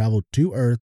Anunnaki can travel to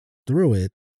Earth through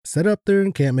it, set up their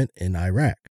encampment in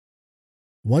Iraq.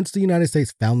 Once the United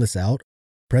States found this out,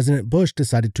 President Bush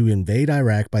decided to invade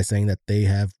Iraq by saying that they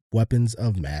have weapons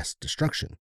of mass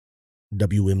destruction,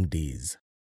 WMDs.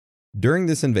 During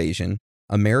this invasion,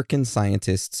 American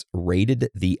scientists raided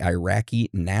the Iraqi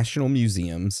national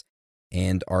museums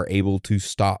and are able to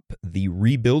stop the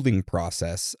rebuilding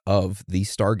process of the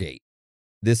Stargate.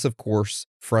 This, of course,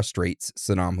 frustrates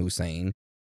Saddam Hussein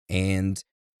and,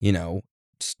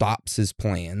 stops his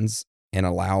plans and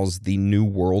allows the New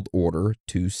World Order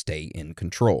to stay in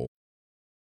control.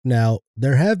 Now,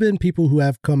 there have been people who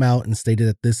have come out and stated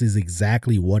that this is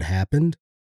exactly what happened.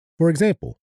 For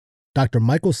example, Dr.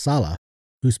 Michael Salla,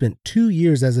 who spent 2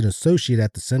 years as an associate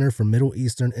at the Center for Middle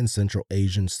Eastern and Central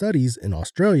Asian Studies in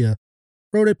Australia,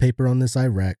 wrote a paper on this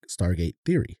Iraq Stargate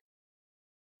theory.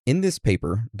 In this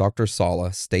paper, Dr.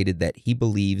 Salla stated that he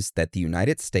believes that the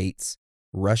United States,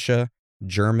 Russia,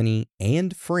 Germany,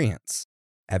 and France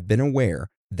have been aware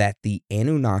that the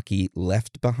Anunnaki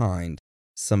left behind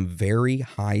some very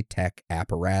high-tech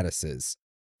apparatuses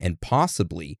and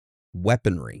possibly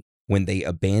weaponry when they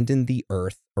abandoned the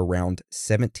Earth around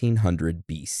 1700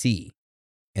 BC,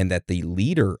 and that the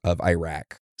leader of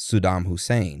Iraq, Saddam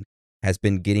Hussein, has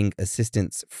been getting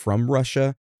assistance from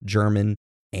Russia, German,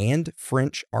 and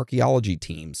French archaeology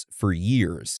teams for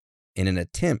years in an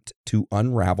attempt to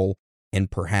unravel and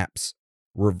perhaps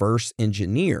reverse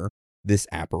engineer this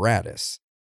apparatus,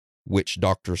 which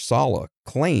Dr. Salla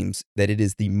claims that it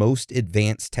is the most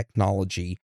advanced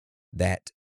technology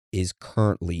that is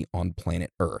currently on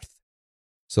planet Earth.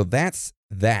 So that's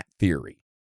that theory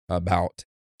about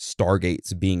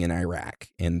Stargates being in Iraq,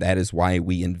 and that is why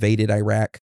we invaded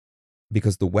Iraq,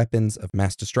 because the weapons of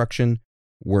mass destruction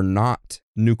were not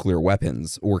nuclear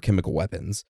weapons or chemical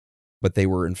weapons, but they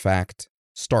were in fact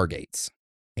Stargates,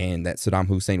 and that Saddam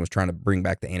Hussein was trying to bring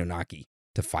back the Anunnaki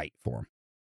to fight for him.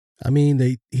 I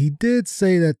mean, he did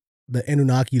say that the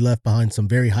Anunnaki left behind some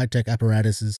very high-tech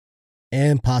apparatuses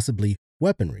and possibly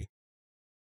weaponry.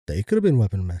 They could have been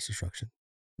weapon of mass destruction.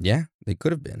 Yeah, they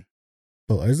could have been.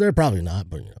 But is there? Probably not,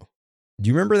 but Do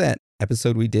you remember that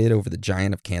episode we did over the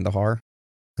Giant of Kandahar?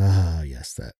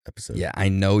 Yes, that episode. Yeah, I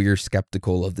know you're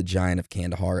skeptical of the Giant of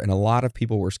Kandahar, and a lot of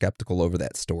people were skeptical over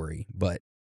that story, but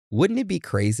wouldn't it be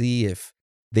crazy if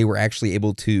they were actually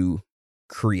able to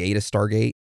create a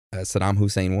Stargate, Saddam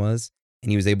Hussein was,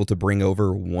 and he was able to bring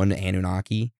over one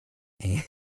Anunnaki, and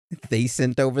they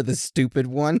sent over the stupid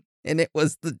one, and it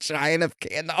was the Giant of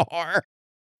Kandahar?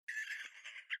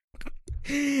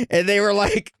 And they were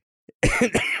like,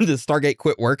 the Stargate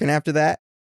quit working after that.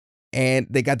 And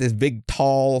they got this big,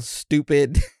 tall,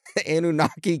 stupid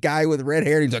Anunnaki guy with red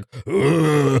hair. And he's like,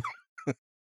 ugh.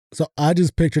 So I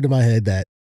just pictured in my head that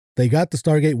they got the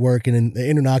Stargate working and the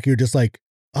Anunnaki are just like,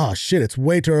 oh shit, it's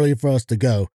way too early for us to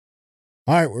go.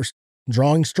 All right, we're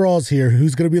drawing straws here.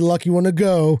 Who's going to be the lucky one to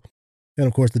go? And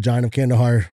of course, the Giant of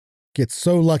Kandahar gets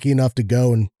so lucky enough to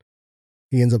go, and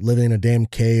he ends up living in a damn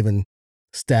cave and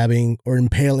stabbing or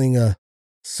impaling a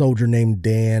soldier named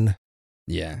Dan.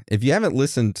 Yeah, if you haven't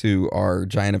listened to our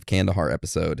Giant of Kandahar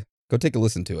episode, go take a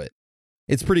listen to it.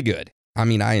 It's pretty good. I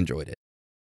mean, I enjoyed it.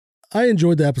 I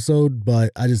enjoyed the episode,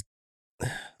 but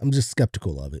I'm just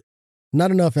skeptical of it.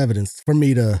 Not enough evidence for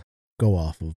me to go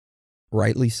off of.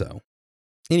 Rightly so.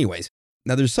 Anyways,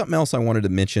 now there's something else I wanted to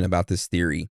mention about this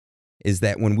theory, is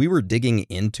that when we were digging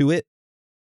into it,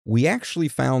 we actually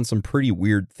found some pretty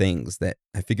weird things that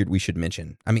I figured we should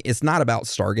mention. I mean, it's not about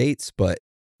Stargates, but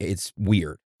it's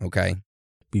weird, okay?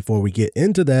 Before we get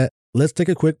into that, let's take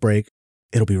a quick break.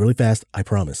 It'll be really fast, I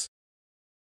promise.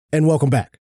 And welcome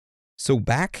back. So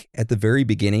back at the very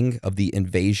beginning of the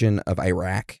invasion of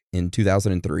Iraq in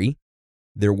 2003,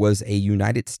 there was a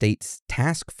United States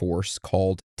task force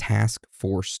called Task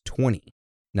Force 20.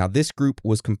 Now, this group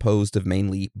was composed of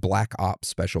mainly Black Ops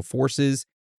Special Forces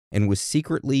and was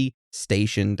secretly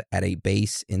stationed at a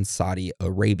base in Saudi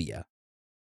Arabia.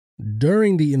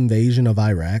 During the invasion of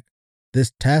Iraq,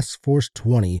 this Task Force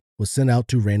 20 was sent out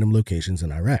to random locations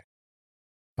in Iraq.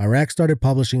 Iraq started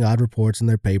publishing odd reports in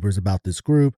their papers about this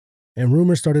group, and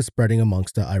rumors started spreading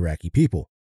amongst the Iraqi people.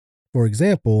 For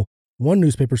example, one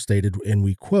newspaper stated, and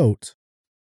we quote,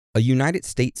 "A United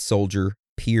States soldier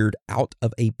peered out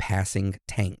of a passing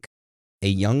tank. A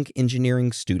young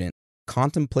engineering student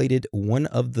contemplated one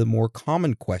of the more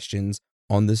common questions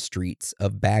on the streets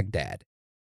of Baghdad.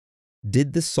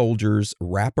 Did the soldier's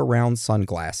wraparound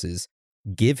sunglasses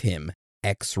give him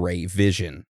X-ray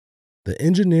vision. The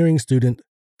engineering student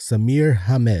Samir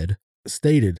Hamed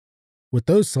stated, with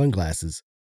those sunglasses,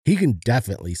 he can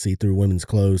definitely see through women's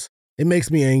clothes. It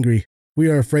makes me angry. We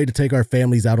are afraid to take our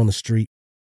families out on the street.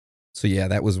 So yeah,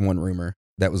 that was one rumor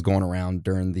that was going around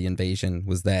during the invasion,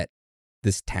 was that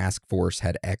this task force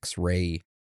had X-ray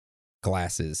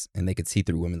glasses and they could see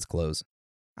through women's clothes.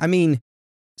 I mean,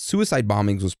 suicide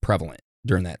bombings was prevalent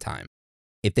during that time.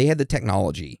 If they had the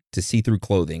technology to see through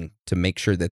clothing to make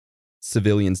sure that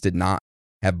civilians did not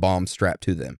have bombs strapped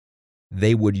to them,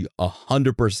 they would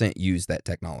 100% use that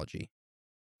technology.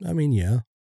 I mean, yeah.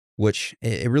 Which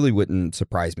it really wouldn't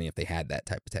surprise me if they had that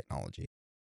type of technology.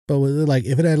 But like,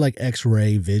 if it had like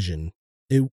X-ray vision,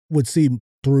 it would see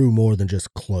through more than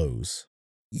just clothes.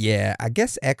 Yeah, I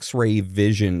guess X-ray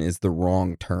vision is the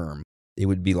wrong term. It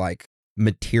would be like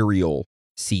material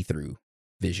see-through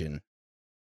vision.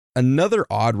 Another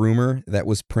odd rumor that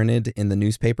was printed in the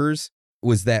newspapers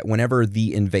was that whenever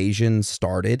the invasion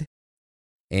started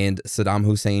and Saddam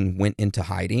Hussein went into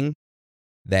hiding,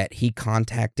 that he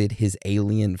contacted his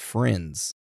alien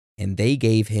friends and they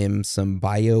gave him some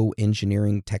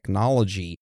bioengineering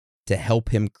technology to help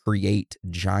him create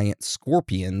giant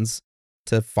scorpions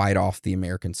to fight off the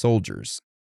American soldiers.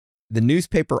 The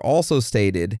newspaper also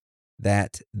stated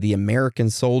that the American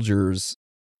soldiers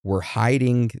were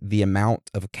hiding the amount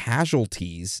of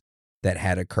casualties that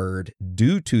had occurred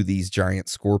due to these giant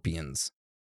scorpions,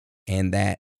 and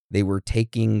that they were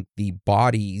taking the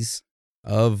bodies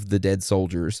of the dead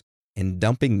soldiers and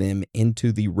dumping them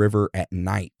into the river at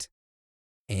night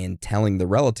and telling the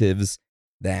relatives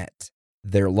that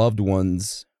their loved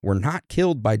ones were not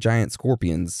killed by giant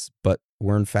scorpions, but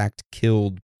were in fact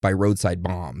killed by roadside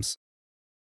bombs.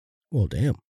 Well,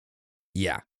 damn.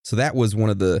 Yeah. So that was one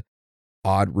of the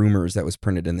odd rumors that was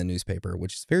printed in the newspaper,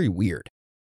 which is very weird.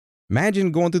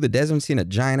 Imagine going through the desert and seeing a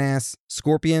giant-ass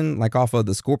scorpion, like off of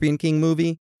the Scorpion King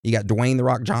movie. You got Dwayne "The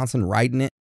Rock" Johnson riding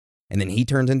it, and then he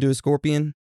turns into a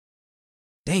scorpion.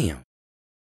 Damn.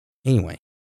 Anyway.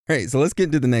 All right, so let's get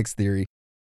into the next theory.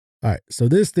 All right, so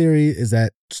this theory is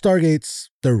that Stargates,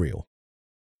 they're real.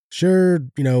 Sure,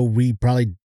 we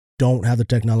probably don't have the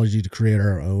technology to create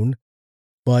our own,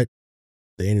 but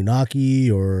the Anunnaki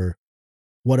or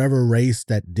whatever race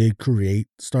that did create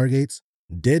Stargates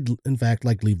did, in fact,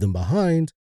 leave them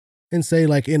behind and say,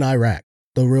 in Iraq,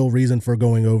 the real reason for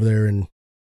going over there and,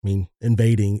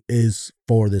 invading is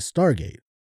for this Stargate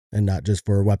and not just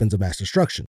for weapons of mass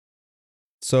destruction.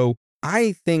 So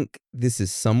I think this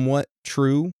is somewhat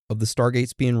true of the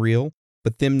Stargates being real,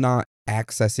 but them not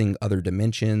accessing other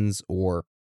dimensions or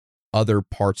other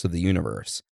parts of the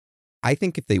universe. I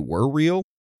think if they were real,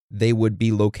 they would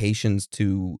be locations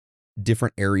to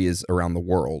different areas around the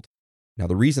world. Now,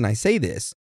 the reason I say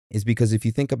this is because if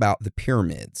you think about the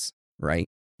pyramids, right?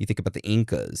 You think about the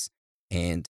Incas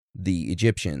and the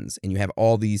Egyptians, and you have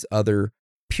all these other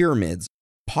pyramids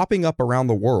popping up around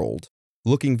the world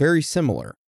looking very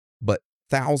similar, but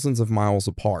thousands of miles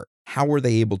apart. How were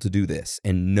they able to do this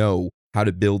and know how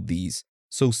to build these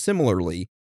so similarly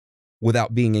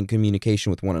without being in communication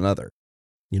with one another?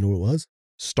 You know what it was?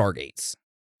 Stargates.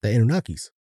 The Anunnakis.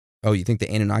 Oh, you think the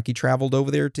Anunnaki traveled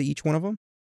over there to each one of them?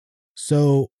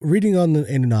 So, reading on the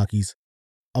Anunnakis,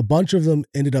 a bunch of them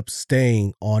ended up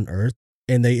staying on Earth,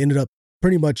 and they ended up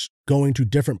pretty much going to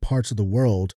different parts of the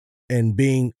world and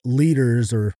being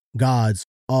leaders or gods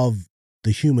of the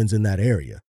humans in that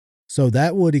area. So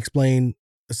that would explain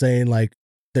saying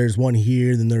there's one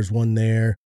here, then there's one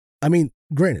there.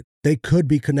 Granted, they could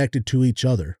be connected to each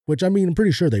other, which I'm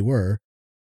pretty sure they were,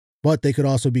 but they could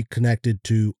also be connected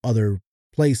to other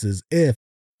places if,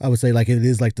 I would say, it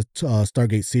is like the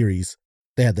Stargate series,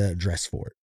 they had the address for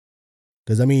it.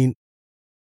 Because,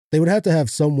 they would have to have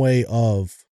some way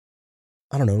of,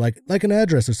 I don't know, like an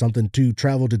address or something to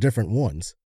travel to different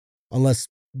ones. Unless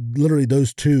literally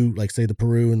those two, say the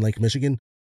Peru and Lake Michigan,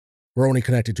 were only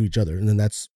connected to each other. And then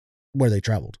that's where they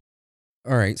traveled.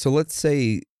 All right, so let's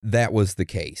say that was the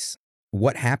case.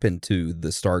 What happened to the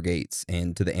Stargates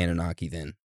and to the Anunnaki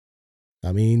then?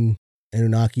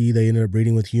 Anunnaki, they ended up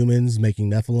breeding with humans, making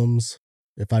Nephilims,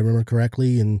 if I remember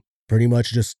correctly, and pretty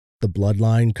much just the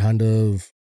bloodline kind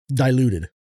of diluted.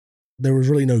 There was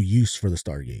really no use for the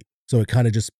Stargate. So it kind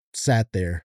of just sat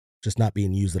there, just not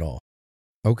being used at all.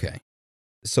 Okay.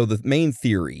 So the main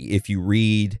theory, if you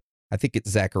read, I think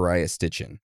it's Zecharia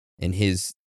Sitchin, and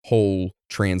his whole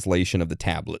translation of the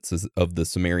tablets, of the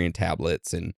Sumerian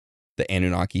tablets and the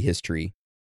Anunnaki history.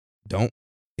 Don't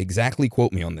exactly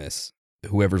quote me on this,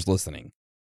 whoever's listening.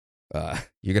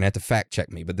 You're going to have to fact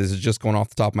check me, but this is just going off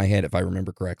the top of my head if I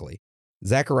remember correctly.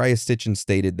 Zecharia Sitchin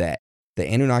stated that the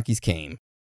Anunnakis came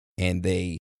and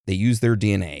they they used their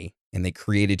DNA and they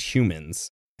created humans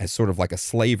as sort of like a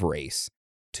slave race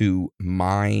to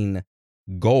mine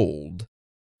gold.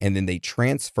 And then they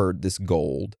transferred this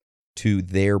gold to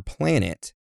their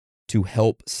planet to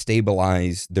help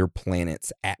stabilize their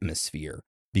planet's atmosphere,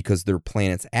 because their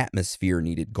planet's atmosphere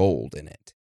needed gold in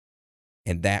it.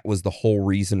 And that was the whole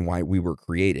reason why we were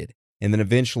created. And then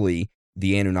eventually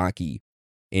the Anunnaki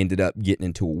ended up getting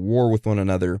into a war with one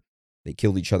another. They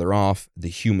killed each other off. The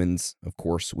humans, of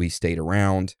course, we stayed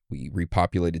around. We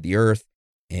repopulated the earth,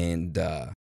 and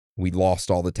we lost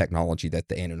all the technology that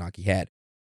the Anunnaki had,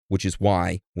 which is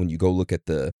why when you go look at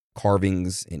the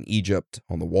carvings in Egypt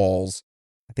on the walls,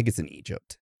 I think it's in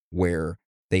Egypt, where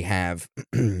they have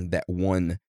that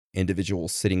one individual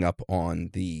sitting up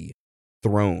on the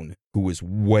throne who is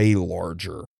way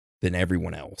larger than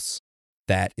everyone else.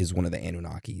 That is one of the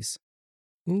Anunnakis.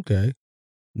 Okay.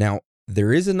 Now,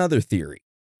 there is another theory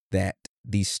that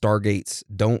these stargates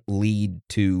don't lead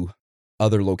to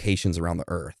other locations around the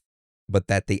Earth, but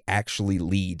that they actually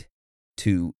lead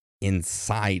to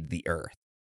inside the Earth.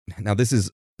 Now, this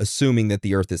is assuming that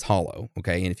the Earth is hollow,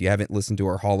 okay? And if you haven't listened to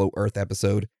our Hollow Earth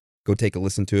episode, go take a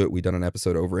listen to it. We've done an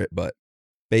episode over it, but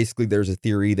basically there's a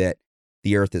theory that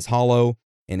the Earth is hollow,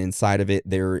 and inside of it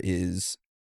there is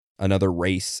another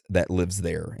race that lives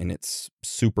there, and it's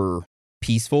super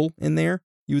peaceful in there,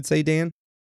 you would say, Dan?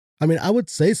 I mean, I would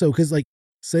say so, because, like,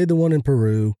 say the one in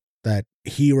Peru that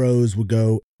heroes would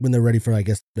go when they're ready for, I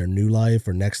guess, their new life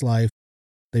or next life.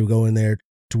 They would go in there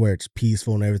to where it's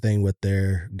peaceful and everything with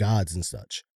their gods and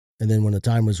such. And then when the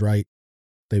time was right,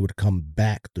 they would come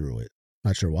back through it.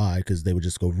 Not sure why, because they would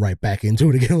just go right back into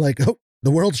it again, like, oh,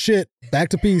 the world's shit, back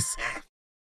to peace.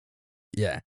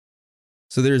 Yeah.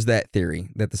 So there's that theory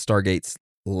that the stargates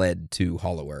led to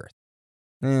Hollow Earth.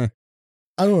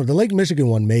 I don't know. The Lake Michigan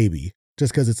one, maybe,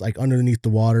 just because it's like underneath the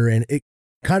water and it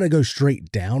kind of goes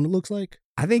straight down, it looks like.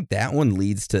 I think that one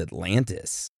leads to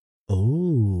Atlantis.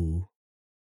 Oh.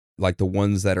 Like the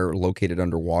ones that are located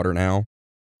underwater now.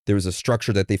 There was a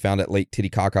structure that they found at Lake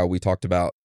Titicaca we talked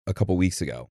about a couple weeks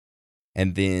ago.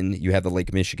 And then you have the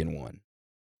Lake Michigan one.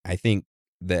 I think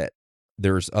that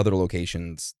there's other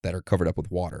locations that are covered up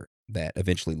with water that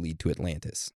eventually lead to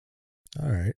Atlantis. All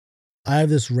right. I have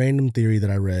this random theory that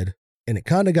I read, and it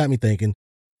kind of got me thinking.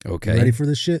 Okay. You ready for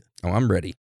this shit? Oh, I'm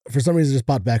ready. For some reason, it just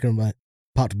popped back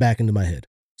into my head.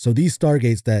 So these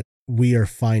stargates that we are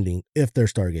finding, if they're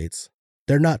stargates,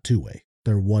 they're not two-way.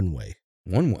 They're one-way.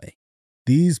 One way.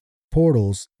 These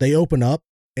portals, they open up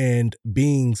and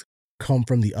beings come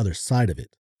from the other side of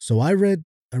it. So I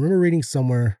remember reading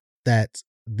somewhere that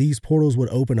these portals would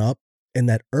open up and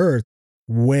that Earth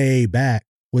way back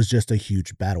was just a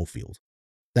huge battlefield.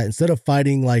 That instead of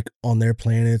fighting like on their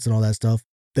planets and all that stuff,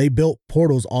 they built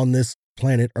portals on this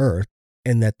planet Earth,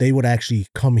 and that they would actually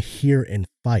come here and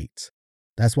fight.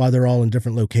 That's why they're all in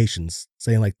different locations,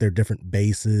 saying like they're different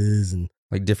bases and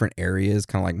like different areas,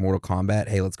 kind of like Mortal Kombat.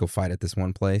 Hey, let's go fight at this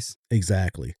one place.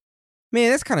 Exactly.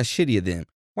 Man, that's kind of shitty of them.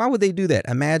 Why would they do that?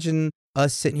 Imagine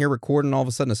us sitting here recording, all of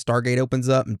a sudden a Stargate opens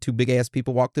up and two big ass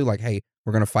people walk through like, hey,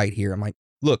 we're going to fight here. I'm like,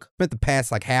 look, spent the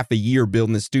past like half a year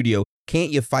building this studio.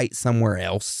 Can't you fight somewhere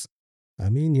else? I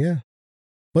mean, yeah.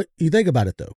 But you think about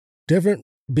it though. Different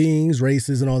beings,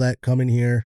 races and all that come in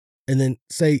here. And then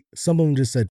say some of them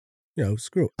just said,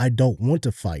 screw it. I don't want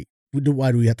to fight.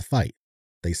 Why do we have to fight?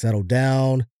 They settle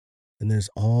down, and there's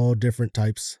all different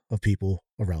types of people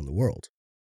around the world.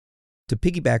 To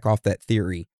piggyback off that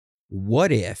theory,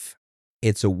 what if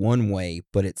it's a one-way,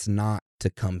 but it's not to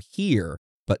come here,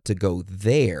 but to go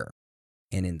there?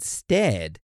 And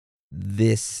instead,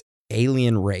 this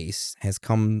alien race has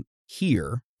come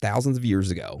here thousands of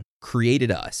years ago,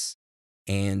 created us,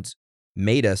 and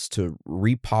made us to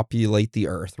repopulate the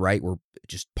Earth, right? We're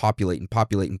just populating,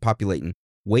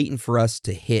 waiting for us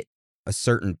to hit a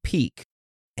certain peak,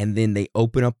 and then they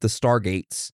open up the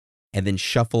stargates and then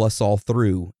shuffle us all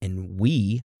through, and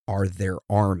we are their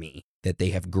army that they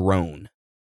have grown.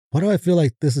 Why do I feel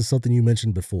like this is something you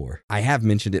mentioned before? I have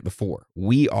mentioned it before.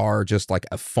 We are just like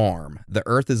a farm. The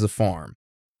Earth is a farm,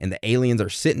 and the aliens are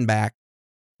sitting back.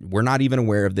 We're not even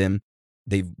aware of them.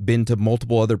 They've been to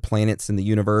multiple other planets in the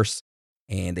universe,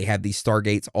 and they have these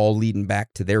stargates all leading back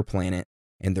to their planet,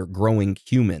 and they're growing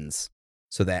humans.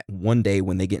 So that one day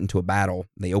when they get into a battle,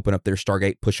 they open up their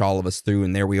Stargate, push all of us through,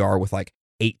 and there we are with like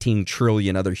 18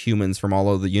 trillion other humans from all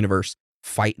over the universe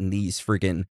fighting these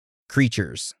freaking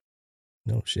creatures.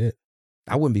 No shit.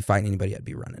 I wouldn't be fighting anybody. I'd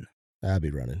be running. I'd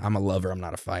be running. I'm a lover. I'm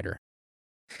not a fighter.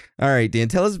 All right, Dan,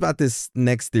 tell us about this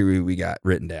next theory we got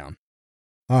written down.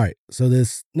 All right. So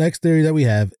this next theory that we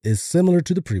have is similar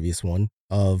to the previous one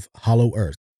of Hollow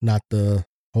Earth, not the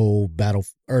whole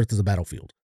Earth is a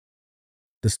battlefield.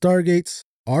 The Stargates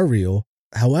are real.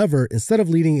 However, instead of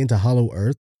leading into Hollow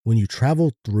Earth, when you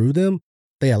travel through them,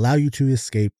 they allow you to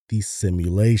escape the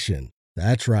simulation.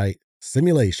 That's right,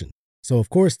 simulation. So, of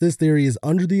course, this theory is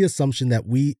under the assumption that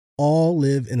we all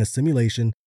live in a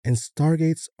simulation, and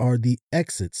Stargates are the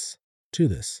exits to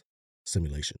this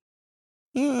simulation.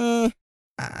 I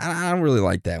don't really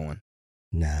like that one.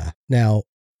 Nah. Now,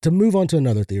 to move on to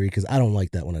another theory, because I don't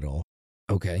like that one at all.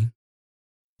 Okay.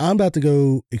 I'm about to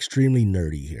go extremely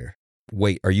nerdy here.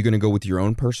 Wait, are you going to go with your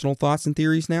own personal thoughts and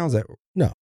theories now? Is that?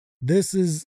 No. This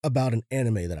is about an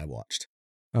anime that I watched.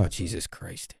 Oh, Jesus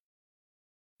Christ.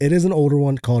 It is an older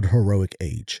one called Heroic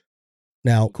Age.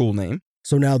 Now, Cool name.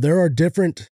 So now there are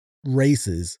different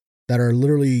races that are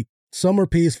literally, some are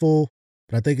peaceful,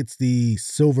 but I think it's the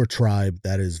Silver Tribe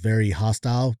that is very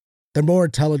hostile. They're more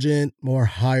intelligent, more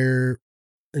higher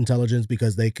intelligence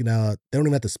because they can, they don't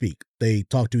even have to speak. They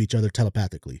talk to each other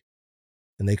telepathically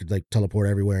and they could like teleport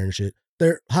everywhere and shit.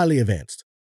 They're highly advanced.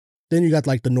 Then you got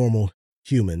like the normal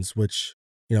humans, which,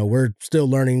 you know, we're still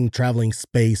learning traveling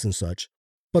space and such.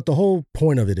 But the whole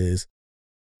point of it is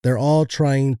they're all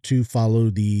trying to follow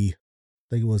the,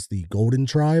 I think it was the Golden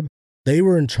Tribe. They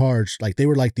were in charge, like they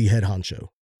were like the head honcho,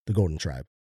 the Golden Tribe.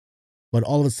 But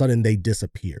all of a sudden they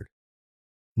disappeared.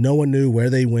 No one knew where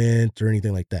they went or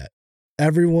anything like that.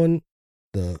 Everyone,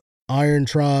 the Iron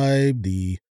Tribe,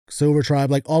 the Silver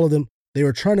Tribe, like all of them, they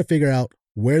were trying to figure out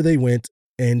where they went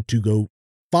and to go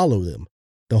follow them.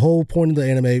 The whole point of the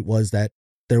anime was that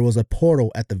there was a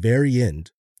portal at the very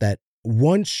end that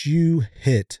once you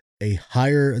hit a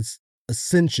higher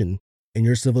ascension in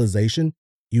your civilization,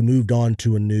 you moved on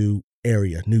to a new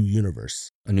area, new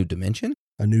universe. A new dimension?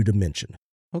 A new dimension.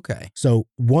 Okay. So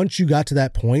once you got to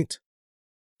that point,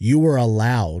 you were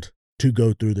allowed to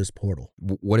go through this portal.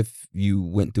 What if you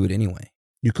went through it anyway?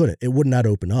 You couldn't. It would not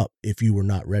open up if you were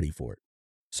not ready for it.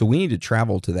 So we need to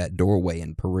travel to that doorway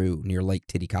in Peru near Lake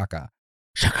Titicaca.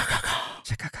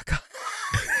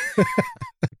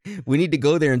 We need to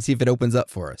go there and see if it opens up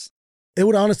for us. It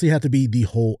would honestly have to be the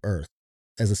whole Earth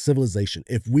as a civilization.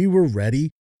 If we were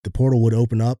ready, the portal would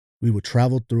open up. We would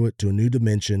travel through it to a new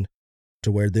dimension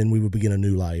to where then we would begin a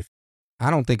new life.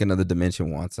 I don't think another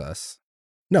dimension wants us.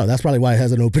 No, that's probably why it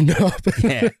hasn't opened up.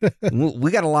 Yeah.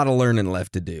 We got a lot of learning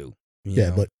left to do. You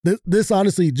know? But this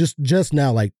honestly, just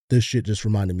now, like this shit just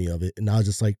reminded me of it. And I was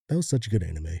just like, that was such a good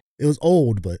anime. It was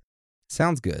old, but.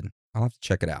 Sounds good. I'll have to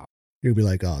check it out. You'll be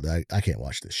like, oh, I can't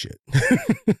watch this shit.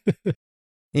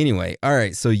 Anyway, all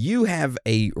right. So you have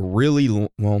a really,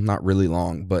 well, not really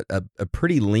long, but a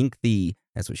pretty lengthy,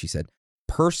 that's what she said,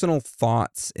 personal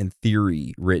thoughts and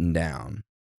theory written down.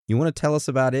 You want to tell us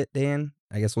about it, Dan?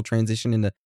 I guess we'll transition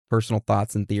into personal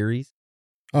thoughts and theories.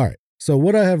 All right. So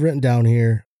what I have written down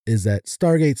here is that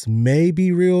Stargates may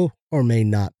be real or may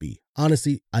not be.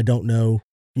 Honestly, I don't know,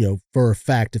 for a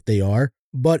fact if they are,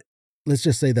 but let's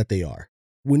just say that they are.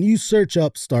 When you search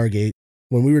up Stargate,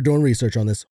 when we were doing research on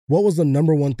this, what was the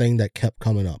number one thing that kept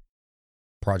coming up?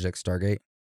 Project Stargate.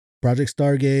 Project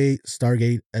Stargate,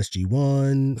 Stargate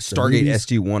SG-1. Stargate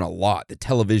SG-1 a lot, the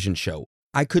television show.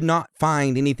 I could not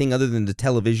find anything other than the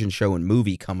television show and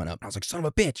movie coming up. I was like, son of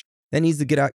a bitch, that needs to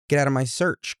get out of my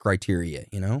search criteria,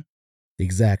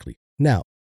 Exactly. Now,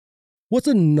 what's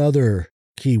another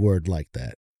keyword like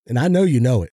that? And I know you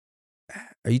know it.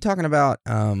 Are you talking about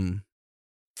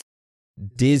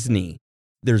Disney?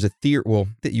 There's a theory. Well,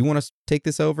 you want to take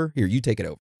this over? Here, you take it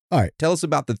over. All right. Tell us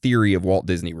about the theory of Walt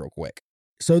Disney real quick.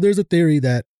 So there's a theory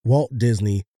that Walt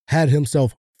Disney had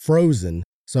himself frozen.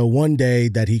 So one day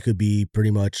that he could be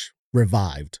pretty much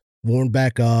revived, warmed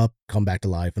back up, come back to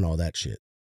life and all that shit.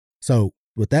 So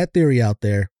with that theory out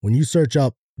there, when you search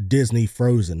up Disney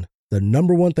Frozen, the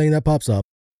number one thing that pops up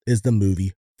is the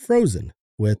movie Frozen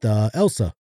with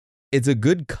Elsa. It's a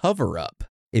good cover up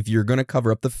if you're going to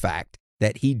cover up the fact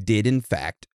that he did, in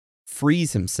fact,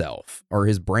 freeze himself or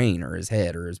his brain or his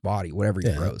head or his body, whatever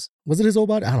he froze. Was it his whole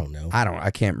body? I don't know.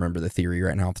 I can't remember the theory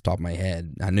right now off the top of my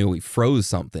head. I knew he froze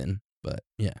something, but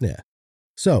yeah. Yeah.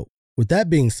 So with that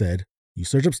being said, you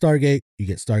search up Stargate, you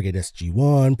get Stargate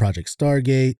SG-1, Project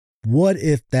Stargate. What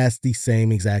if that's the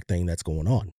same exact thing that's going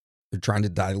on? They're trying to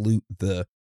dilute the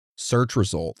search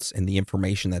results and the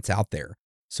information that's out there.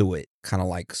 So it kind of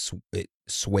like it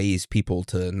sways people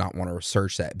to not want to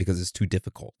research that because it's too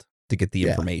difficult to get the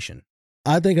information.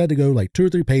 I think I had to go like 2 or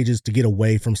 3 pages to get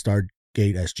away from Stargate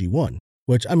SG-1,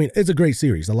 which, I mean, it's a great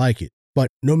series. I like it. But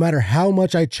no matter how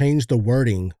much I changed the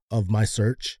wording of my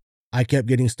search, I kept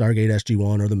getting Stargate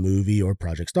SG-1 or the movie or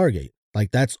Project Stargate.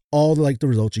 Like that's all the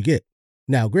results you get.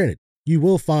 Now, granted, you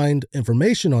will find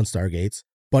information on Stargates,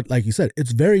 but like you said,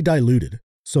 it's very diluted.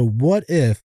 So what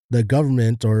if the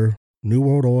government or New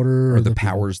World Order or the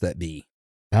powers that be.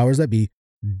 Powers that be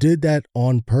did that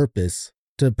on purpose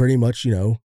to pretty much,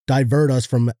 divert us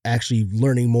from actually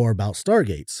learning more about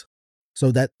Stargates.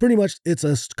 So that pretty much it's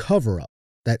a cover-up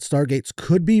that Stargates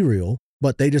could be real,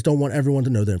 but they just don't want everyone to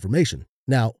know the information.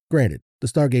 Now, granted, the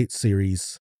Stargate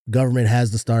series, government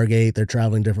has the Stargate, they're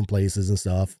traveling different places and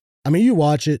stuff. I mean, you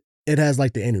watch it, it has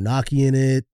like the Anunnaki in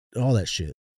it, all that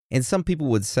shit. And some people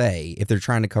would say, if they're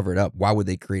trying to cover it up, why would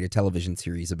they create a television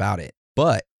series about it?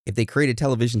 But if they create a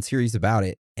television series about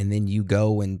it, and then you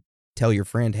go and tell your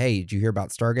friend, hey, did you hear about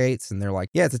Stargates? And they're like,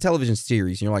 yeah, it's a television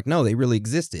series. And you're like, no, they really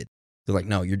existed. They're like,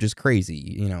 no, you're just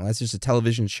crazy. That's just a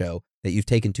television show that you've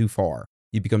taken too far.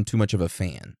 You become too much of a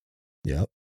fan. Yep.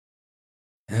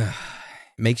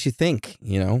 Makes you think,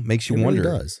 makes you wonder.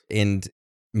 Really does. And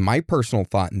my personal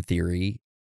thought and theory,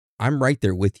 I'm right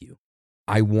there with you.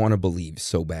 I want to believe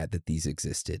so bad that these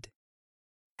existed.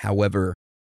 However,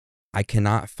 I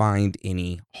cannot find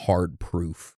any hard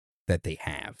proof that they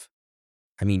have.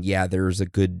 I mean, yeah, there's a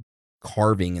good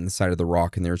carving in the side of the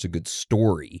rock, and there's a good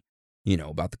story,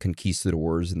 about the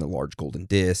conquistadors and the large golden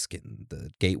disc and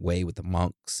the gateway with the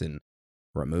monks and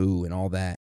Ramu and all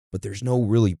that. But there's no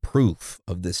really proof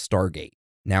of this Stargate.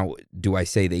 Now, do I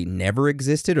say they never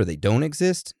existed or they don't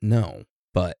exist? No,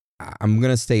 but I'm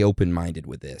going to stay open-minded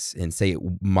with this and say it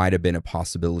might have been a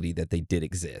possibility that they did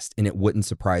exist. And it wouldn't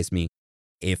surprise me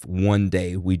if one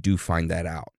day we do find that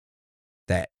out,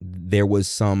 that there was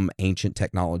some ancient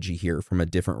technology here from a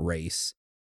different race,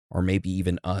 or maybe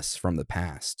even us from the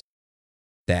past,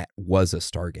 that was a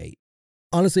Stargate.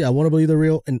 Honestly, I want to believe they're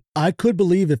real, and I could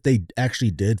believe if they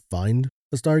actually did find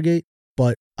a Stargate,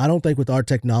 but I don't think with our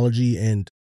technology and,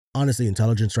 honestly,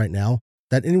 intelligence right now,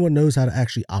 that anyone knows how to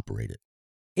actually operate it.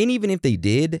 And even if they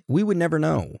did, we would never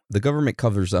know. The government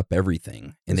covers up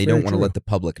everything, and they don't want to let the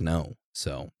public know.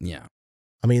 So, yeah.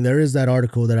 I mean, there is that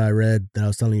article that I read that I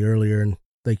was telling you earlier, and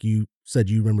like you said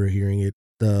you remember hearing it,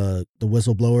 the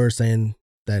whistleblower saying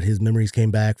that his memories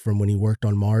came back from when he worked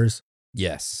on Mars.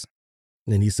 Yes.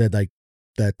 And he said like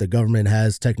that the government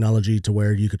has technology to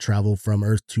where you could travel from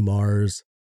Earth to Mars,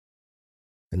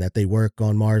 and that they work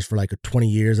on Mars for like 20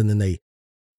 years, and then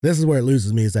this is where it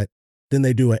loses me, is that then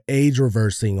they do an age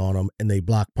reversing on them, and they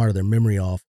block part of their memory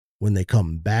off when they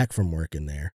come back from working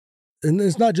there. And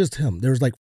it's not just him. There's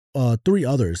like 3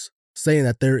 others saying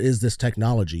that there is this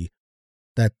technology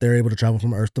that they're able to travel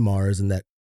from Earth to Mars, and that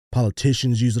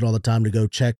politicians use it all the time to go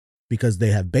check because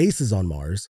they have bases on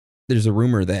Mars. There's a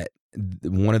rumor that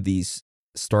one of these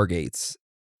Stargates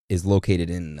is located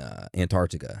in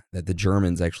Antarctica, that the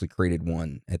Germans actually created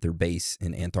one at their base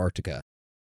in Antarctica.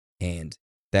 And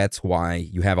that's why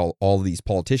you have all these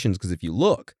politicians, because if you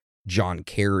look, John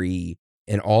Kerry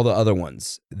and all the other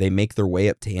ones, they make their way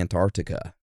up to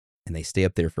Antarctica and they stay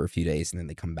up there for a few days and then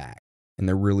they come back. And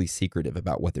they're really secretive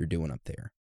about what they're doing up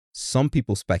there. Some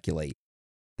people speculate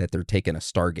that they're taking a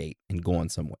Stargate and going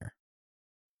somewhere.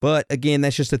 But again,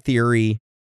 that's just a theory.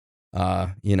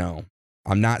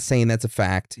 I'm not saying that's a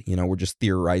fact. We're just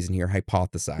theorizing here,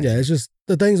 hypothesizing. Yeah, it's just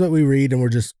the things that we read, and we're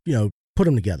just, put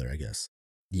them together, I guess.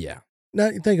 Yeah. Now,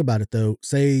 think about it, though.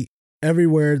 Say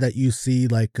everywhere that you see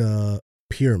like a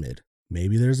pyramid,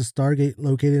 maybe there's a Stargate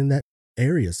located in that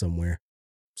area somewhere.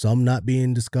 Some not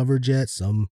being discovered yet,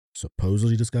 some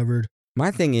supposedly discovered. My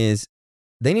thing is,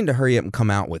 they need to hurry up and come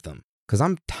out with them, because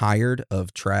I'm tired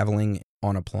of traveling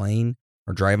on a plane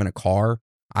or driving a car.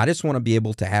 I just want to be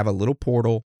able to have a little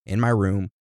portal in my room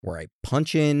where I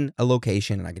punch in a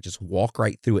location and I can just walk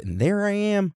right through it. And there I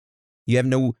am. You have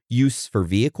no use for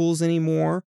vehicles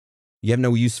anymore. You have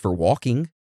no use for walking.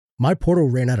 My portal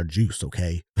ran out of juice,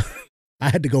 okay? I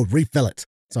had to go refill it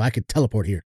so I could teleport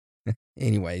here.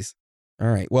 Anyways. All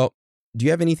right. Well, do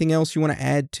you have anything else you want to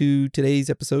add to today's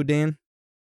episode, Dan?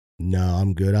 No,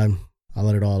 I'm good. I'll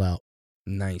let it all out.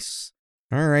 Nice.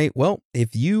 All right. Well,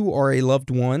 if you or a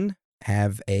loved one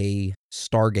have a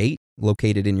Stargate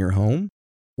located in your home,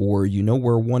 or you know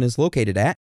where one is located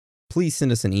at, please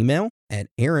send us an email at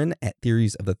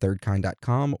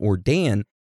aaron@theoriesofthethirdkind.com or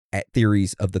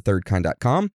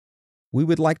dan@theoriesofthethirdkind.com. We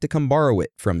would like to come borrow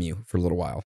it from you for a little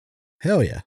while. Hell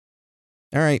yeah.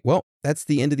 All right. Well, that's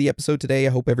the end of the episode today. I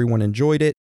hope everyone enjoyed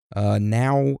it.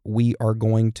 Now we are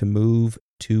going to move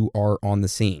to our On the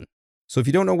Scene. So if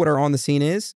you don't know what our On the Scene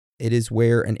is, it is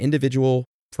where an individual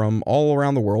from all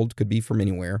around the world, could be from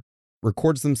anywhere,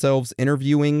 records themselves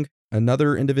interviewing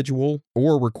another individual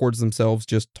or records themselves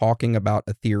just talking about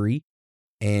a theory.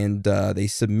 And they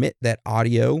submit that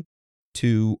audio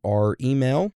to our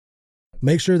email.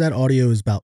 Make sure that audio is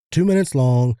about 2 minutes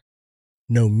long.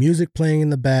 No music playing in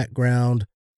the background.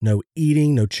 No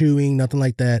eating, no chewing, nothing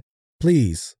like that.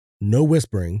 Please, no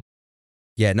whispering.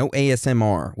 Yeah, no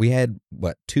ASMR. We had,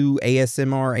 2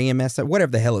 ASMR, AMS,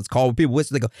 whatever the hell it's called. People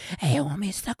whisper, they go, hey, I want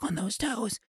me stuck on those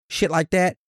toes. Shit like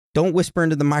that. Don't whisper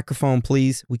into the microphone,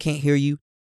 please. We can't hear you.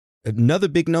 Another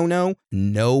big no-no,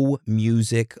 no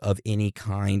music of any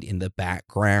kind in the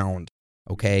background,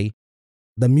 okay?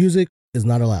 The music is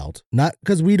not allowed. Not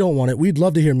because we don't want it. We'd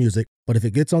love to hear music, but if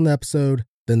it gets on the episode,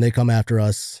 then they come after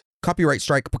us. Copyright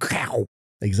strike.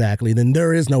 Exactly. Then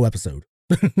there is no episode.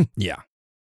 Yeah.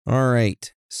 All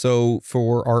right. So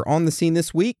for our On the Scene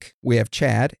this week, we have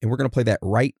Chad, and we're going to play that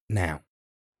right now.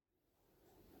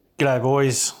 G'day,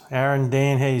 boys. Aaron,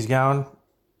 Dan, how you going?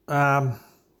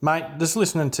 Mate, just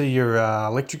listening to your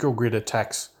electrical grid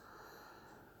attacks.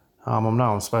 I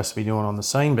know I'm supposed to be doing On the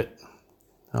Scene, but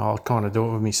I'll kind of do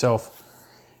it with myself.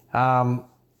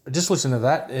 Just listening to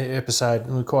that episode,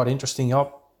 it was quite interesting.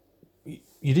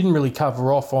 You didn't really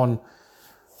cover off on,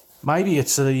 maybe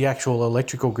it's the actual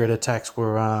electrical grid attacks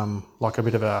were like a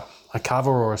bit of a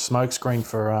cover or a smoke screen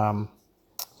for,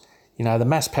 the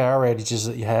mass power outages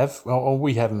that you have. Or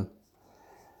we have them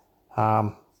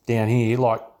down here.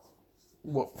 Like,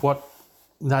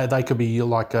 they could be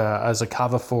like as a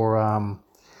cover for,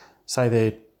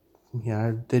 say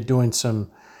they're doing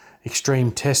some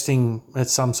extreme testing at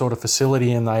some sort of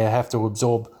facility and they have to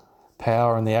absorb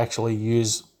power and they actually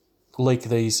leak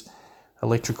these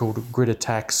electrical grid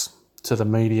attacks to the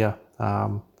media,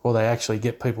 or they actually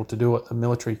get people to do it, the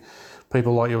military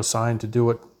people, like you were saying, to do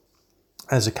it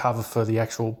as a cover for the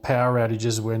actual power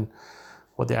outages, when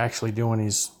what they're actually doing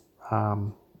is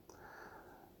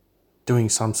doing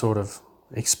some sort of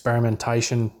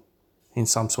experimentation in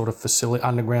some sort of facility,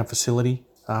 underground facility,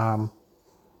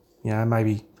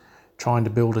 maybe trying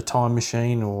to build a time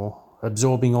machine or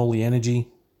absorbing all the energy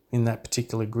in that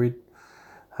particular grid.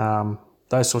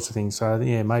 Those sorts of things. So,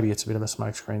 yeah, maybe it's a bit of a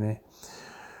smokescreen there.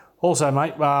 Also,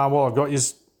 mate, while I've got you,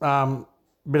 a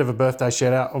bit of a birthday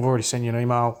shout-out. I've already sent you an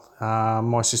email.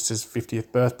 My sister's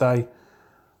 50th birthday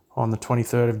on the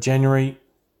 23rd of January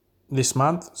this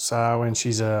month. So, and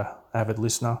she's a avid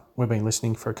listener. We've been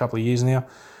listening for a couple of years now.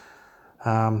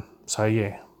 So,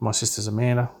 yeah, my sister's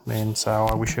Amanda, and so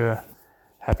I wish her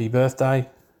happy birthday.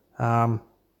 Love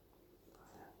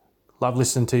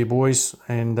listening to you boys,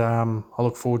 and I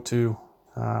look forward to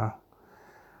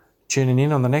tuning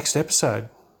in on the next episode.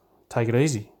 Take it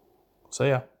easy. See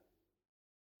ya.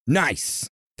 Nice.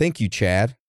 Thank you,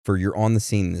 Chad, for your On the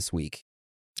Scene this week.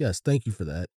 Yes, thank you for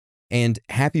that. And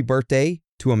happy birthday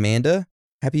to Amanda.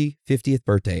 Happy 50th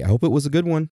birthday. I hope it was a good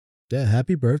one. Yeah,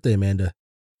 happy birthday, Amanda.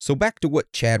 So back to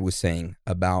what Chad was saying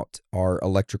about our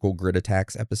electrical grid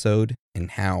attacks episode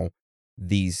and how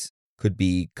these could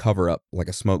be cover up like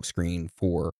a smokescreen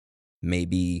for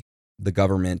maybe the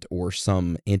government or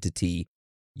some entity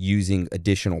using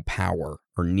additional power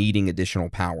or needing additional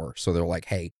power. So they're like,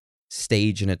 hey,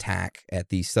 stage an attack at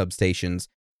these substations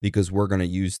because we're going to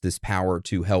use this power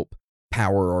to help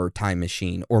power our time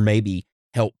machine or maybe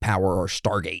help power our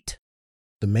Stargate.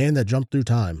 The man that jumped through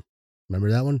time. Remember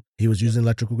that one? He was using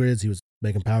electrical grids. He was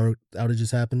making power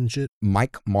outages happen and shit.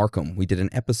 Mike Markham. We did an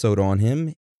episode on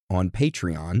him on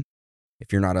Patreon.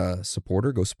 If you're not a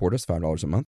supporter, go support us, $5 a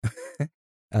month.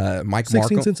 Mike 16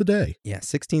 Markham. 16 cents a day. Yeah,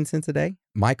 16 cents a day.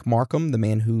 Mike Markham, the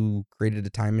man who created a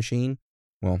time machine.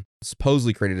 Well,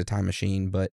 supposedly created a time machine,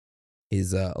 but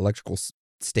his electrical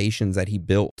stations that he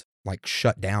built like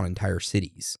shut down entire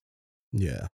cities.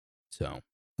 Yeah. So,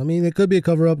 I mean, it could be a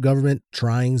cover-up, government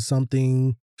trying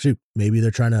something. Shoot, maybe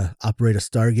they're trying to operate a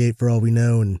Stargate for all we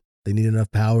know, and they need enough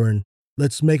power. And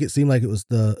let's make it seem like it was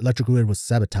the electrical grid was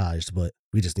sabotaged, but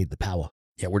we just need the power.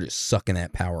 Yeah, we're just sucking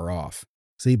that power off.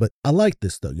 See, but I like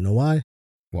this, though. You know why?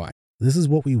 Why? This is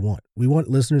what we want. We want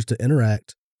listeners to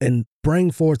interact and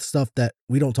bring forth stuff that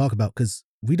we don't talk about because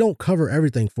we don't cover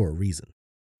everything for a reason.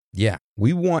 Yeah,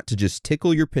 we want to just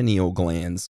tickle your pineal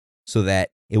glands so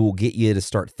that it will get you to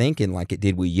start thinking like it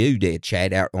did with you, did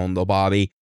Chad, out on the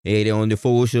Bobby, and on the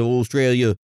force of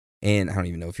Australia. And I don't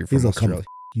even know if you're from Australia.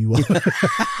 You are.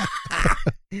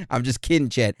 I'm just kidding,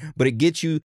 Chad. But it gets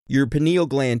you your pineal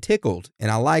gland tickled,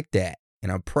 and I like that.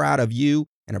 And I'm proud of you,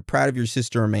 and I'm proud of your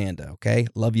sister Amanda, okay?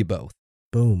 Love you both.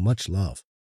 Boom, much love.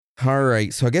 All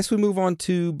right, so I guess we move on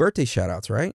to birthday shout-outs,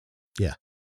 right? Yeah.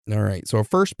 All right, so our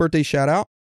first birthday shout-out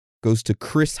goes to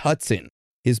Chris Hudson.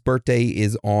 His birthday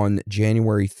is on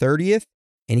January 30th,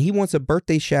 and he wants a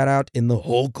birthday shout-out in the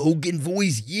Hulk Hogan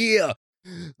voice. Yeah!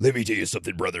 Let me tell you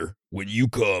something, brother. When you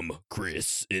come,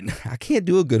 Chris, and I can't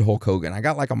do a good Hulk Hogan. I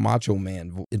got like a Macho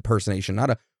Man impersonation,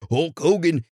 not a Hulk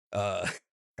Hogan.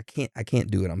 I can't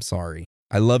do it. I'm sorry.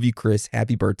 I love you, Chris.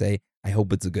 Happy birthday. I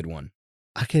hope it's a good one.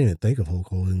 I can't even think of Hulk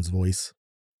Hogan's voice.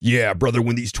 Yeah, brother,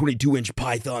 when these 22-inch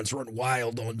pythons run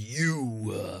wild on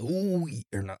you.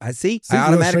 I see. I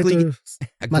automatically.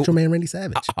 Macho Man Randy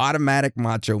Savage. Automatic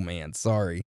Macho Man.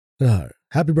 Sorry.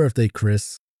 Happy birthday,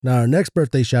 Chris. Now, our next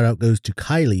birthday shout out goes to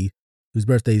Kylie, whose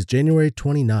birthday is January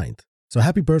 29th. So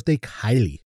happy birthday,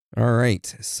 Kylie. All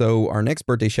right. So our next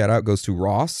birthday shout out goes to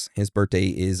Ross. His birthday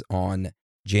is on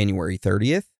January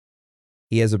 30th.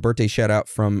 He has a birthday shout out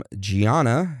from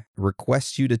Gianna.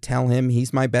 Requests you to tell him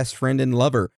he's my best friend and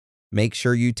lover. Make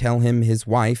sure you tell him his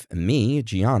wife, me,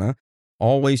 Gianna,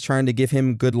 always trying to give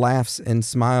him good laughs and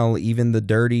smile, even the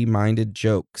dirty-minded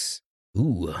jokes.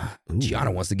 Ooh,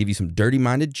 Gianna wants to give you some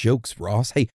dirty-minded jokes,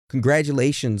 Ross. Hey,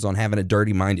 congratulations on having a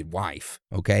dirty-minded wife,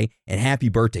 okay? And happy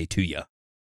birthday to you.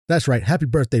 That's right. Happy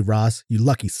birthday, Ross, you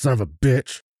lucky son of a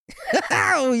bitch.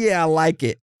 Oh, yeah, I like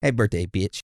it. Happy birthday,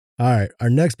 bitch. All right, our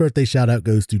next birthday shout out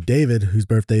goes to David, whose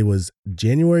birthday was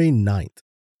January 9th.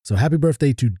 So happy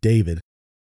birthday to David.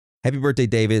 Happy birthday,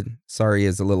 David. Sorry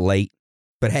it's a little late,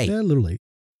 but hey. Yeah, a little late.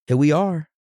 Here we are,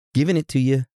 giving it to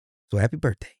you. So happy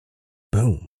birthday.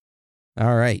 Boom.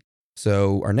 All right,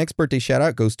 so our next birthday shout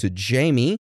out goes to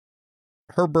Jamie.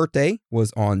 Her birthday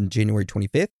was on January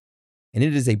 25th, and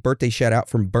it is a birthday shout out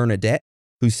from Bernadette,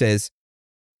 who says,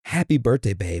 happy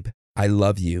birthday, babe. I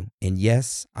love you, and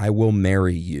yes, I will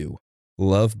marry you.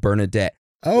 Love, Bernadette.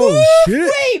 Oh, woo, shit.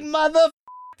 Wait,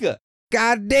 motherfucker.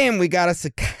 God damn, we got us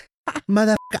a...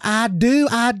 Motherfucker, I do.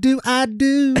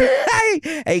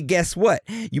 Hey, guess what?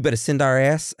 You better send our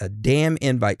ass a damn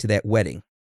invite to that wedding.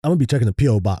 I'm going to be checking the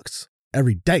P.O. box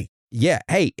every day. Yeah,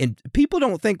 hey, and people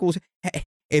don't think hey,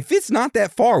 if it's not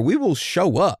that far, we will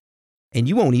show up, and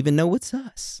you won't even know it's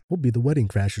us. We'll be the wedding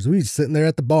crashers. We'll be sitting there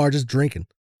at the bar just drinking.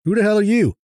 Who the hell are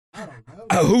you?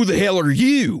 Who the hell are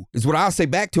you? Is what I'll say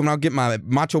back to him. I'll get my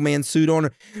Macho Man suit on.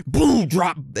 Boom,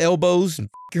 drop elbows and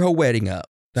f your whole wedding up.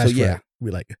 That's so, yeah. Right.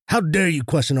 We like, how dare you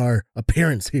question our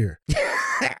appearance here?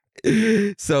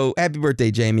 So, happy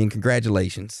birthday, Jamie, and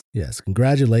congratulations. Yes,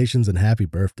 congratulations and happy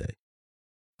birthday.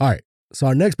 All right, so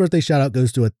our next birthday shout out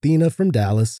goes to Athena from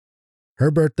Dallas.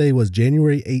 Her birthday was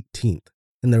January 18th,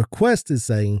 and the request is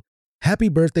saying, happy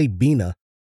birthday, Bina,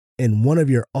 in one of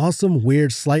your awesome,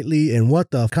 weird, slightly, and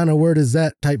what the kind of word is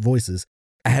that type voices.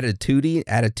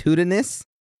 Attitudinous?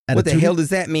 What the hell does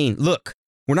that mean? Look,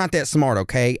 we're not that smart,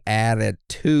 okay?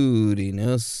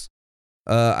 Attitudinous.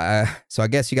 So I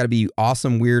guess you got to be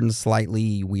awesome, weird, and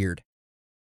slightly weird.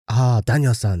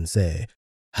 Daniel-san say,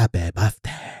 happy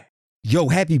birthday. Yo,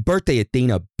 happy birthday,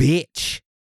 Athena, bitch.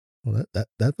 Well,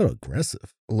 that felt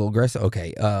aggressive. A little aggressive?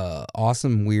 Okay.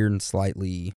 Awesome, weird, and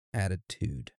slightly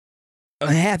attitude.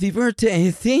 Happy birthday,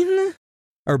 Athena?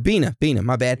 Or Bina,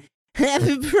 my bad.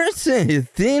 Happy birthday,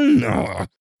 Athena.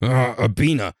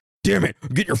 Bina. Damn it,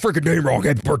 get your freaking name wrong.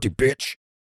 Happy birthday, bitch.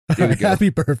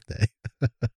 Happy birthday.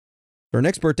 Our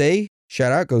next birthday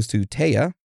shout out goes to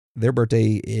Taya. Their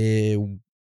birthday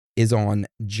is on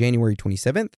January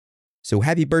 27th. So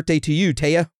happy birthday to you,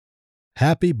 Taya.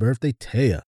 Happy birthday,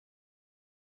 Taya.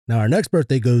 Now our next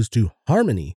birthday goes to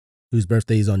Harmony, whose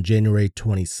birthday is on January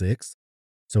 26th.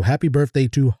 So happy birthday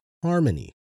to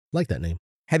Harmony. Like that name.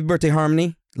 Happy birthday,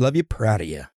 Harmony. Love you, proud of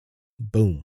you.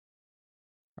 Boom.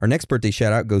 Our next birthday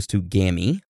shout out goes to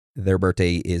Gammy. Their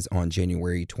birthday is on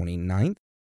January 29th.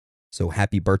 So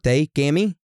happy birthday,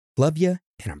 Gammy. Love you,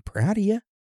 and I'm proud of you.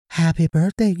 Happy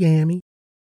birthday, Gammy.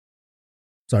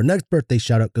 So our next birthday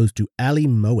shout out goes to Allie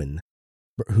Moen,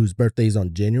 whose birthday is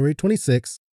on January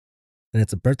 26th. And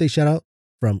it's a birthday shout out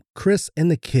from Chris and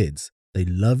the kids. They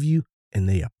love you and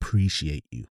they appreciate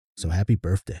you. So happy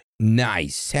birthday.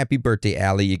 Nice. Happy birthday,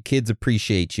 Allie. Your kids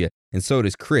appreciate you. And so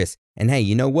does Chris. And hey,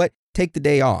 you know what? Take the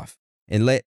day off and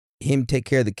let him take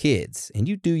care of the kids. And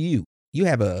you do you. You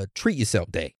have a treat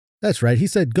yourself day. That's right. He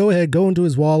said, go ahead, go into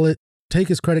his wallet, take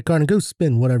his credit card, and go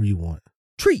spend whatever you want.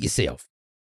 Treat yourself.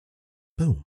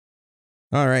 Boom.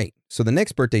 All right. So the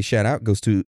next birthday shout out goes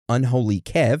to Unholy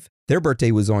Kev. Their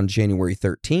birthday was on January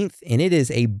 13th, and it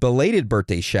is a belated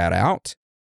birthday shout out.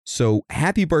 So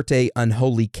happy birthday,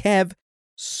 Unholy Kev.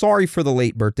 Sorry for the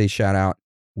late birthday shout out.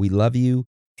 We love you,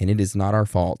 and it is not our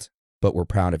fault, but we're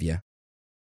proud of you.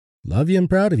 Love you and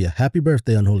proud of you. Happy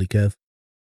birthday, Unholy Kev.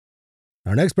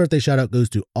 Our next birthday shout out goes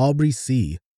to Aubrey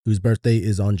C., whose birthday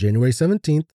is on January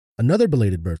 17th. Another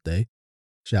belated birthday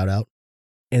shout out.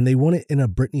 And they want it in a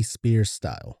Britney Spears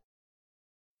style.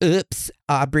 Oops,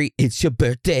 Aubrey, it's your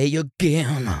birthday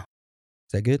again.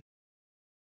 Is that good?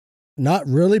 Not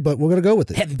really, but we're going to go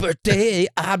with it. Happy birthday,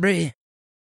 Aubrey.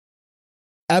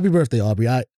 Happy birthday, Aubrey.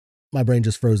 My brain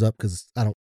just froze up because I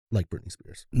don't like Britney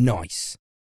Spears. Nice.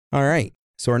 All right.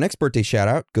 So our next birthday shout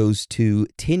out goes to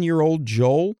 10-year-old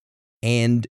Joel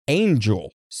and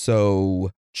Angel.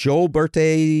 So Joel's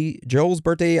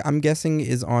birthday, I'm guessing,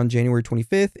 is on January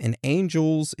 25th, and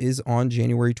Angel's is on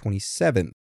January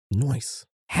 27th. Nice.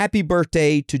 Happy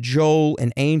birthday to Joel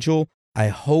and Angel. I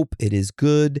hope it is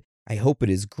good. I hope it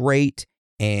is great.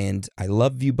 And I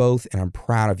love you both, and I'm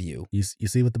proud of you. You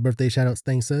see what the birthday shout-outs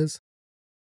thing says?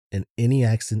 In any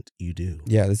accent you do.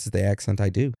 Yeah, this is the accent I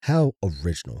do. How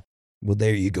original. Well,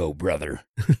 there you go, brother.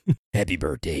 Happy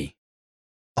birthday.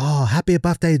 Oh, happy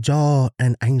birthday, Joel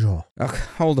and Angel. Oh,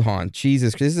 hold on.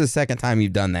 Jesus, this is the second time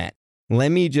you've done that. Let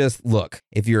me just look.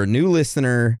 If you're a new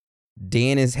listener,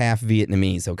 Dan is half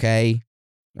Vietnamese, okay?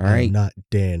 All right. I'm not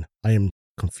Dan. I am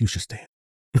Confucius Dan.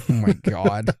 Oh my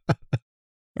God. All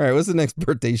right, what's the next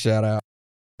birthday shout out?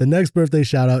 The next birthday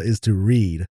shout out is to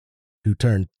Reed, who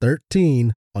turned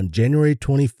 13 on January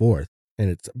 24th. And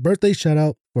it's a birthday shout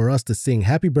out for us to sing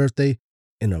happy birthday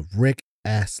in a Rick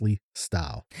Astley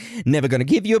style. Never gonna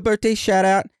give you a birthday shout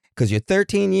out because you're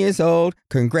 13 years old.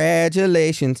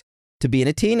 Congratulations to being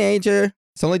a teenager.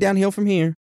 It's only downhill from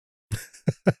here.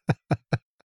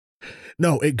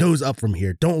 No, it goes up from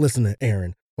here. Don't listen to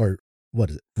Aaron. Or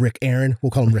what is it? Rick Aaron? We'll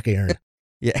call him Rick Aaron.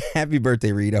 Yeah, happy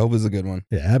birthday, Reed. I hope it's a good one.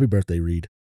 Yeah, happy birthday, Reed.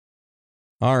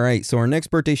 All right, so our next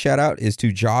birthday shout out is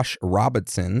to Josh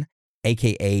Robinson,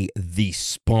 aka The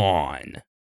Spawn.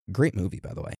 Great movie,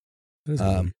 by the way.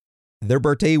 Their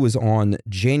birthday was on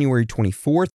January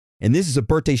 24th, and this is a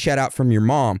birthday shout out from your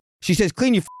mom. She says,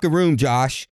 clean your fucking room,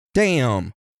 Josh.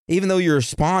 Damn. Even though you're a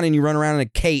spawn and you run around in a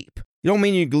cape, you don't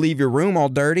mean you can leave your room all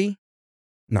dirty.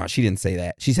 No, she didn't say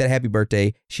that. She said happy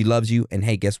birthday. She loves you. And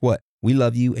hey, guess what? We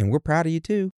love you and we're proud of you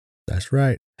too. That's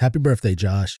right. Happy birthday,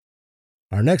 Josh.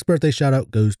 Our next birthday shout out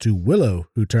goes to Willow,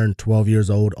 who turned 12 years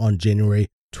old on January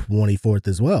 24th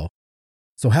as well.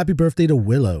 So happy birthday to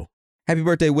Willow. Happy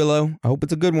birthday, Willow. I hope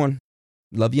it's a good one.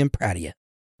 Love you and proud of you.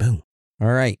 Boom.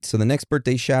 All right. So the next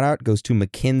birthday shout out goes to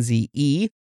Mackenzie E.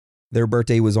 Their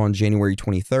birthday was on January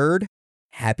 23rd.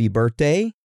 Happy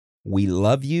birthday. We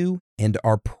love you and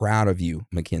are proud of you,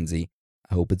 Mackenzie.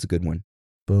 I hope it's a good one.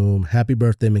 Boom. Happy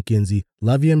birthday, Mackenzie.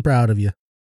 Love you and proud of you.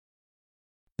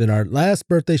 Then our last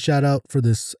birthday shout out for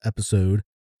this episode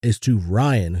is to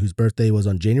Ryan, whose birthday was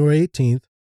on January 18th.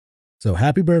 So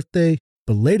happy birthday,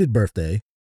 belated birthday.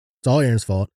 It's all Aaron's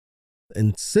fault.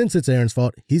 And since it's Aaron's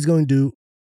fault, he's going to do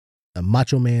a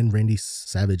Macho Man Randy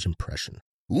Savage impression.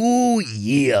 Ooh,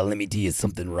 yeah, let me tell you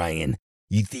something, Ryan.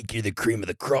 You think you're the cream of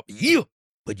the crop, yeah,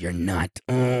 but you're not.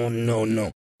 Oh,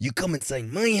 no. You come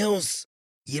inside my house,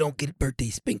 you don't get birthday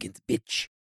spankings, bitch.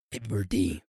 Happy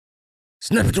birthday.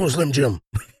 Snap it to a Slim Jim.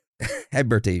 Happy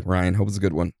birthday, Ryan. Hope it's a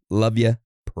good one. Love you.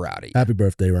 Proud of you. Happy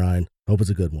birthday, Ryan. Hope it's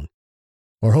a good one.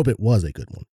 Or hope it was a good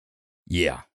one.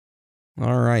 Yeah.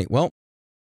 All right. Well,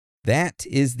 that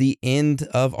is the end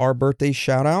of our birthday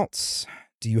shout outs.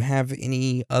 Do you have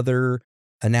any other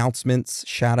announcements,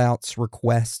 shout outs,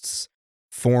 requests,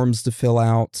 forms to fill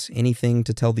out, anything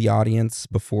to tell the audience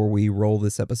before we roll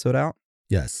this episode out?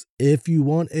 Yes. If you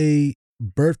want a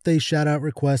birthday shout out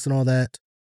request and all that,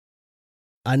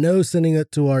 I know sending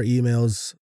it to our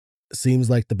emails seems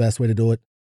like the best way to do it,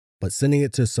 but sending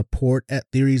it to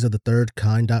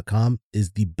support@theoriesofthethirdkind.com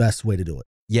is the best way to do it.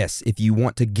 Yes. If you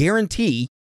want to guarantee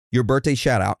your birthday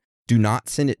shout out, do not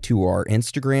send it to our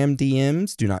Instagram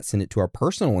DMs. Do not send it to our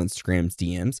personal Instagrams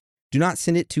DMs. Do not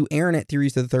send it to Aaron at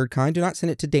Theories of the Third Kind. Do not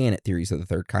send it to Dan at Theories of the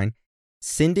Third Kind.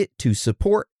 Send it to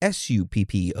support,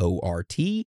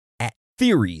 SUPPORT, at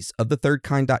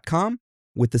theoriesofthethirdkind.com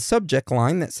with the subject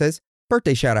line that says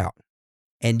birthday shout out.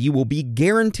 And you will be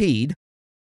guaranteed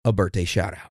a birthday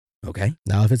shout out. Okay?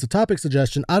 Now, if it's a topic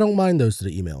suggestion, I don't mind those to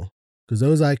the email because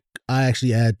those I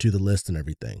actually add to the list and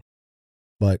everything.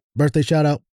 But birthday shout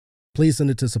out, please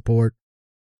send it to support.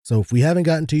 So if we haven't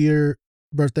gotten to your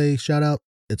birthday shout out,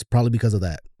 it's probably because of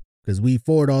that. Because we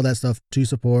forward all that stuff to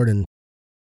support and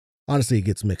honestly, it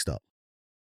gets mixed up.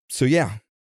 So yeah,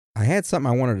 I had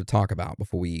something I wanted to talk about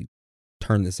before we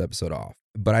turn this episode off,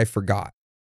 but I forgot.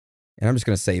 And I'm just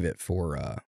going to save it for,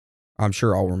 I'm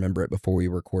sure I'll remember it before we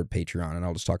record Patreon and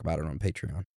I'll just talk about it on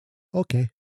Patreon. Okay.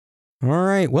 All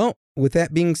right. Well, with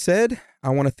that being said, I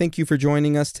want to thank you for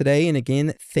joining us today. And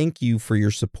again, thank you for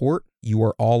your support. You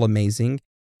are all amazing,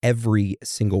 every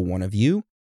single one of you.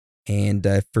 And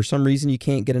if for some reason you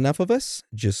can't get enough of us,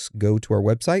 just go to our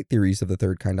website,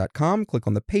 theoriesofthethirdkind.com, click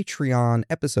on the Patreon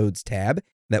episodes tab.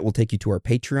 That will take you to our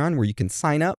Patreon where you can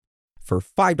sign up for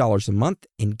 $5 a month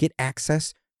and get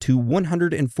access to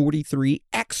 143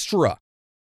 extra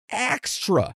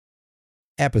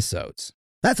episodes.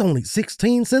 That's only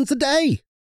 16 cents a day.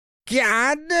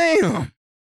 God damn.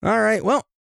 All right. Well,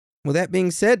 with that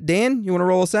being said, Dan, you want to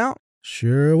roll us out?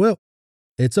 Sure will.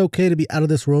 It's okay to be out of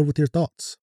this world with your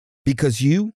thoughts. Because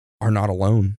you are not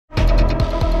alone.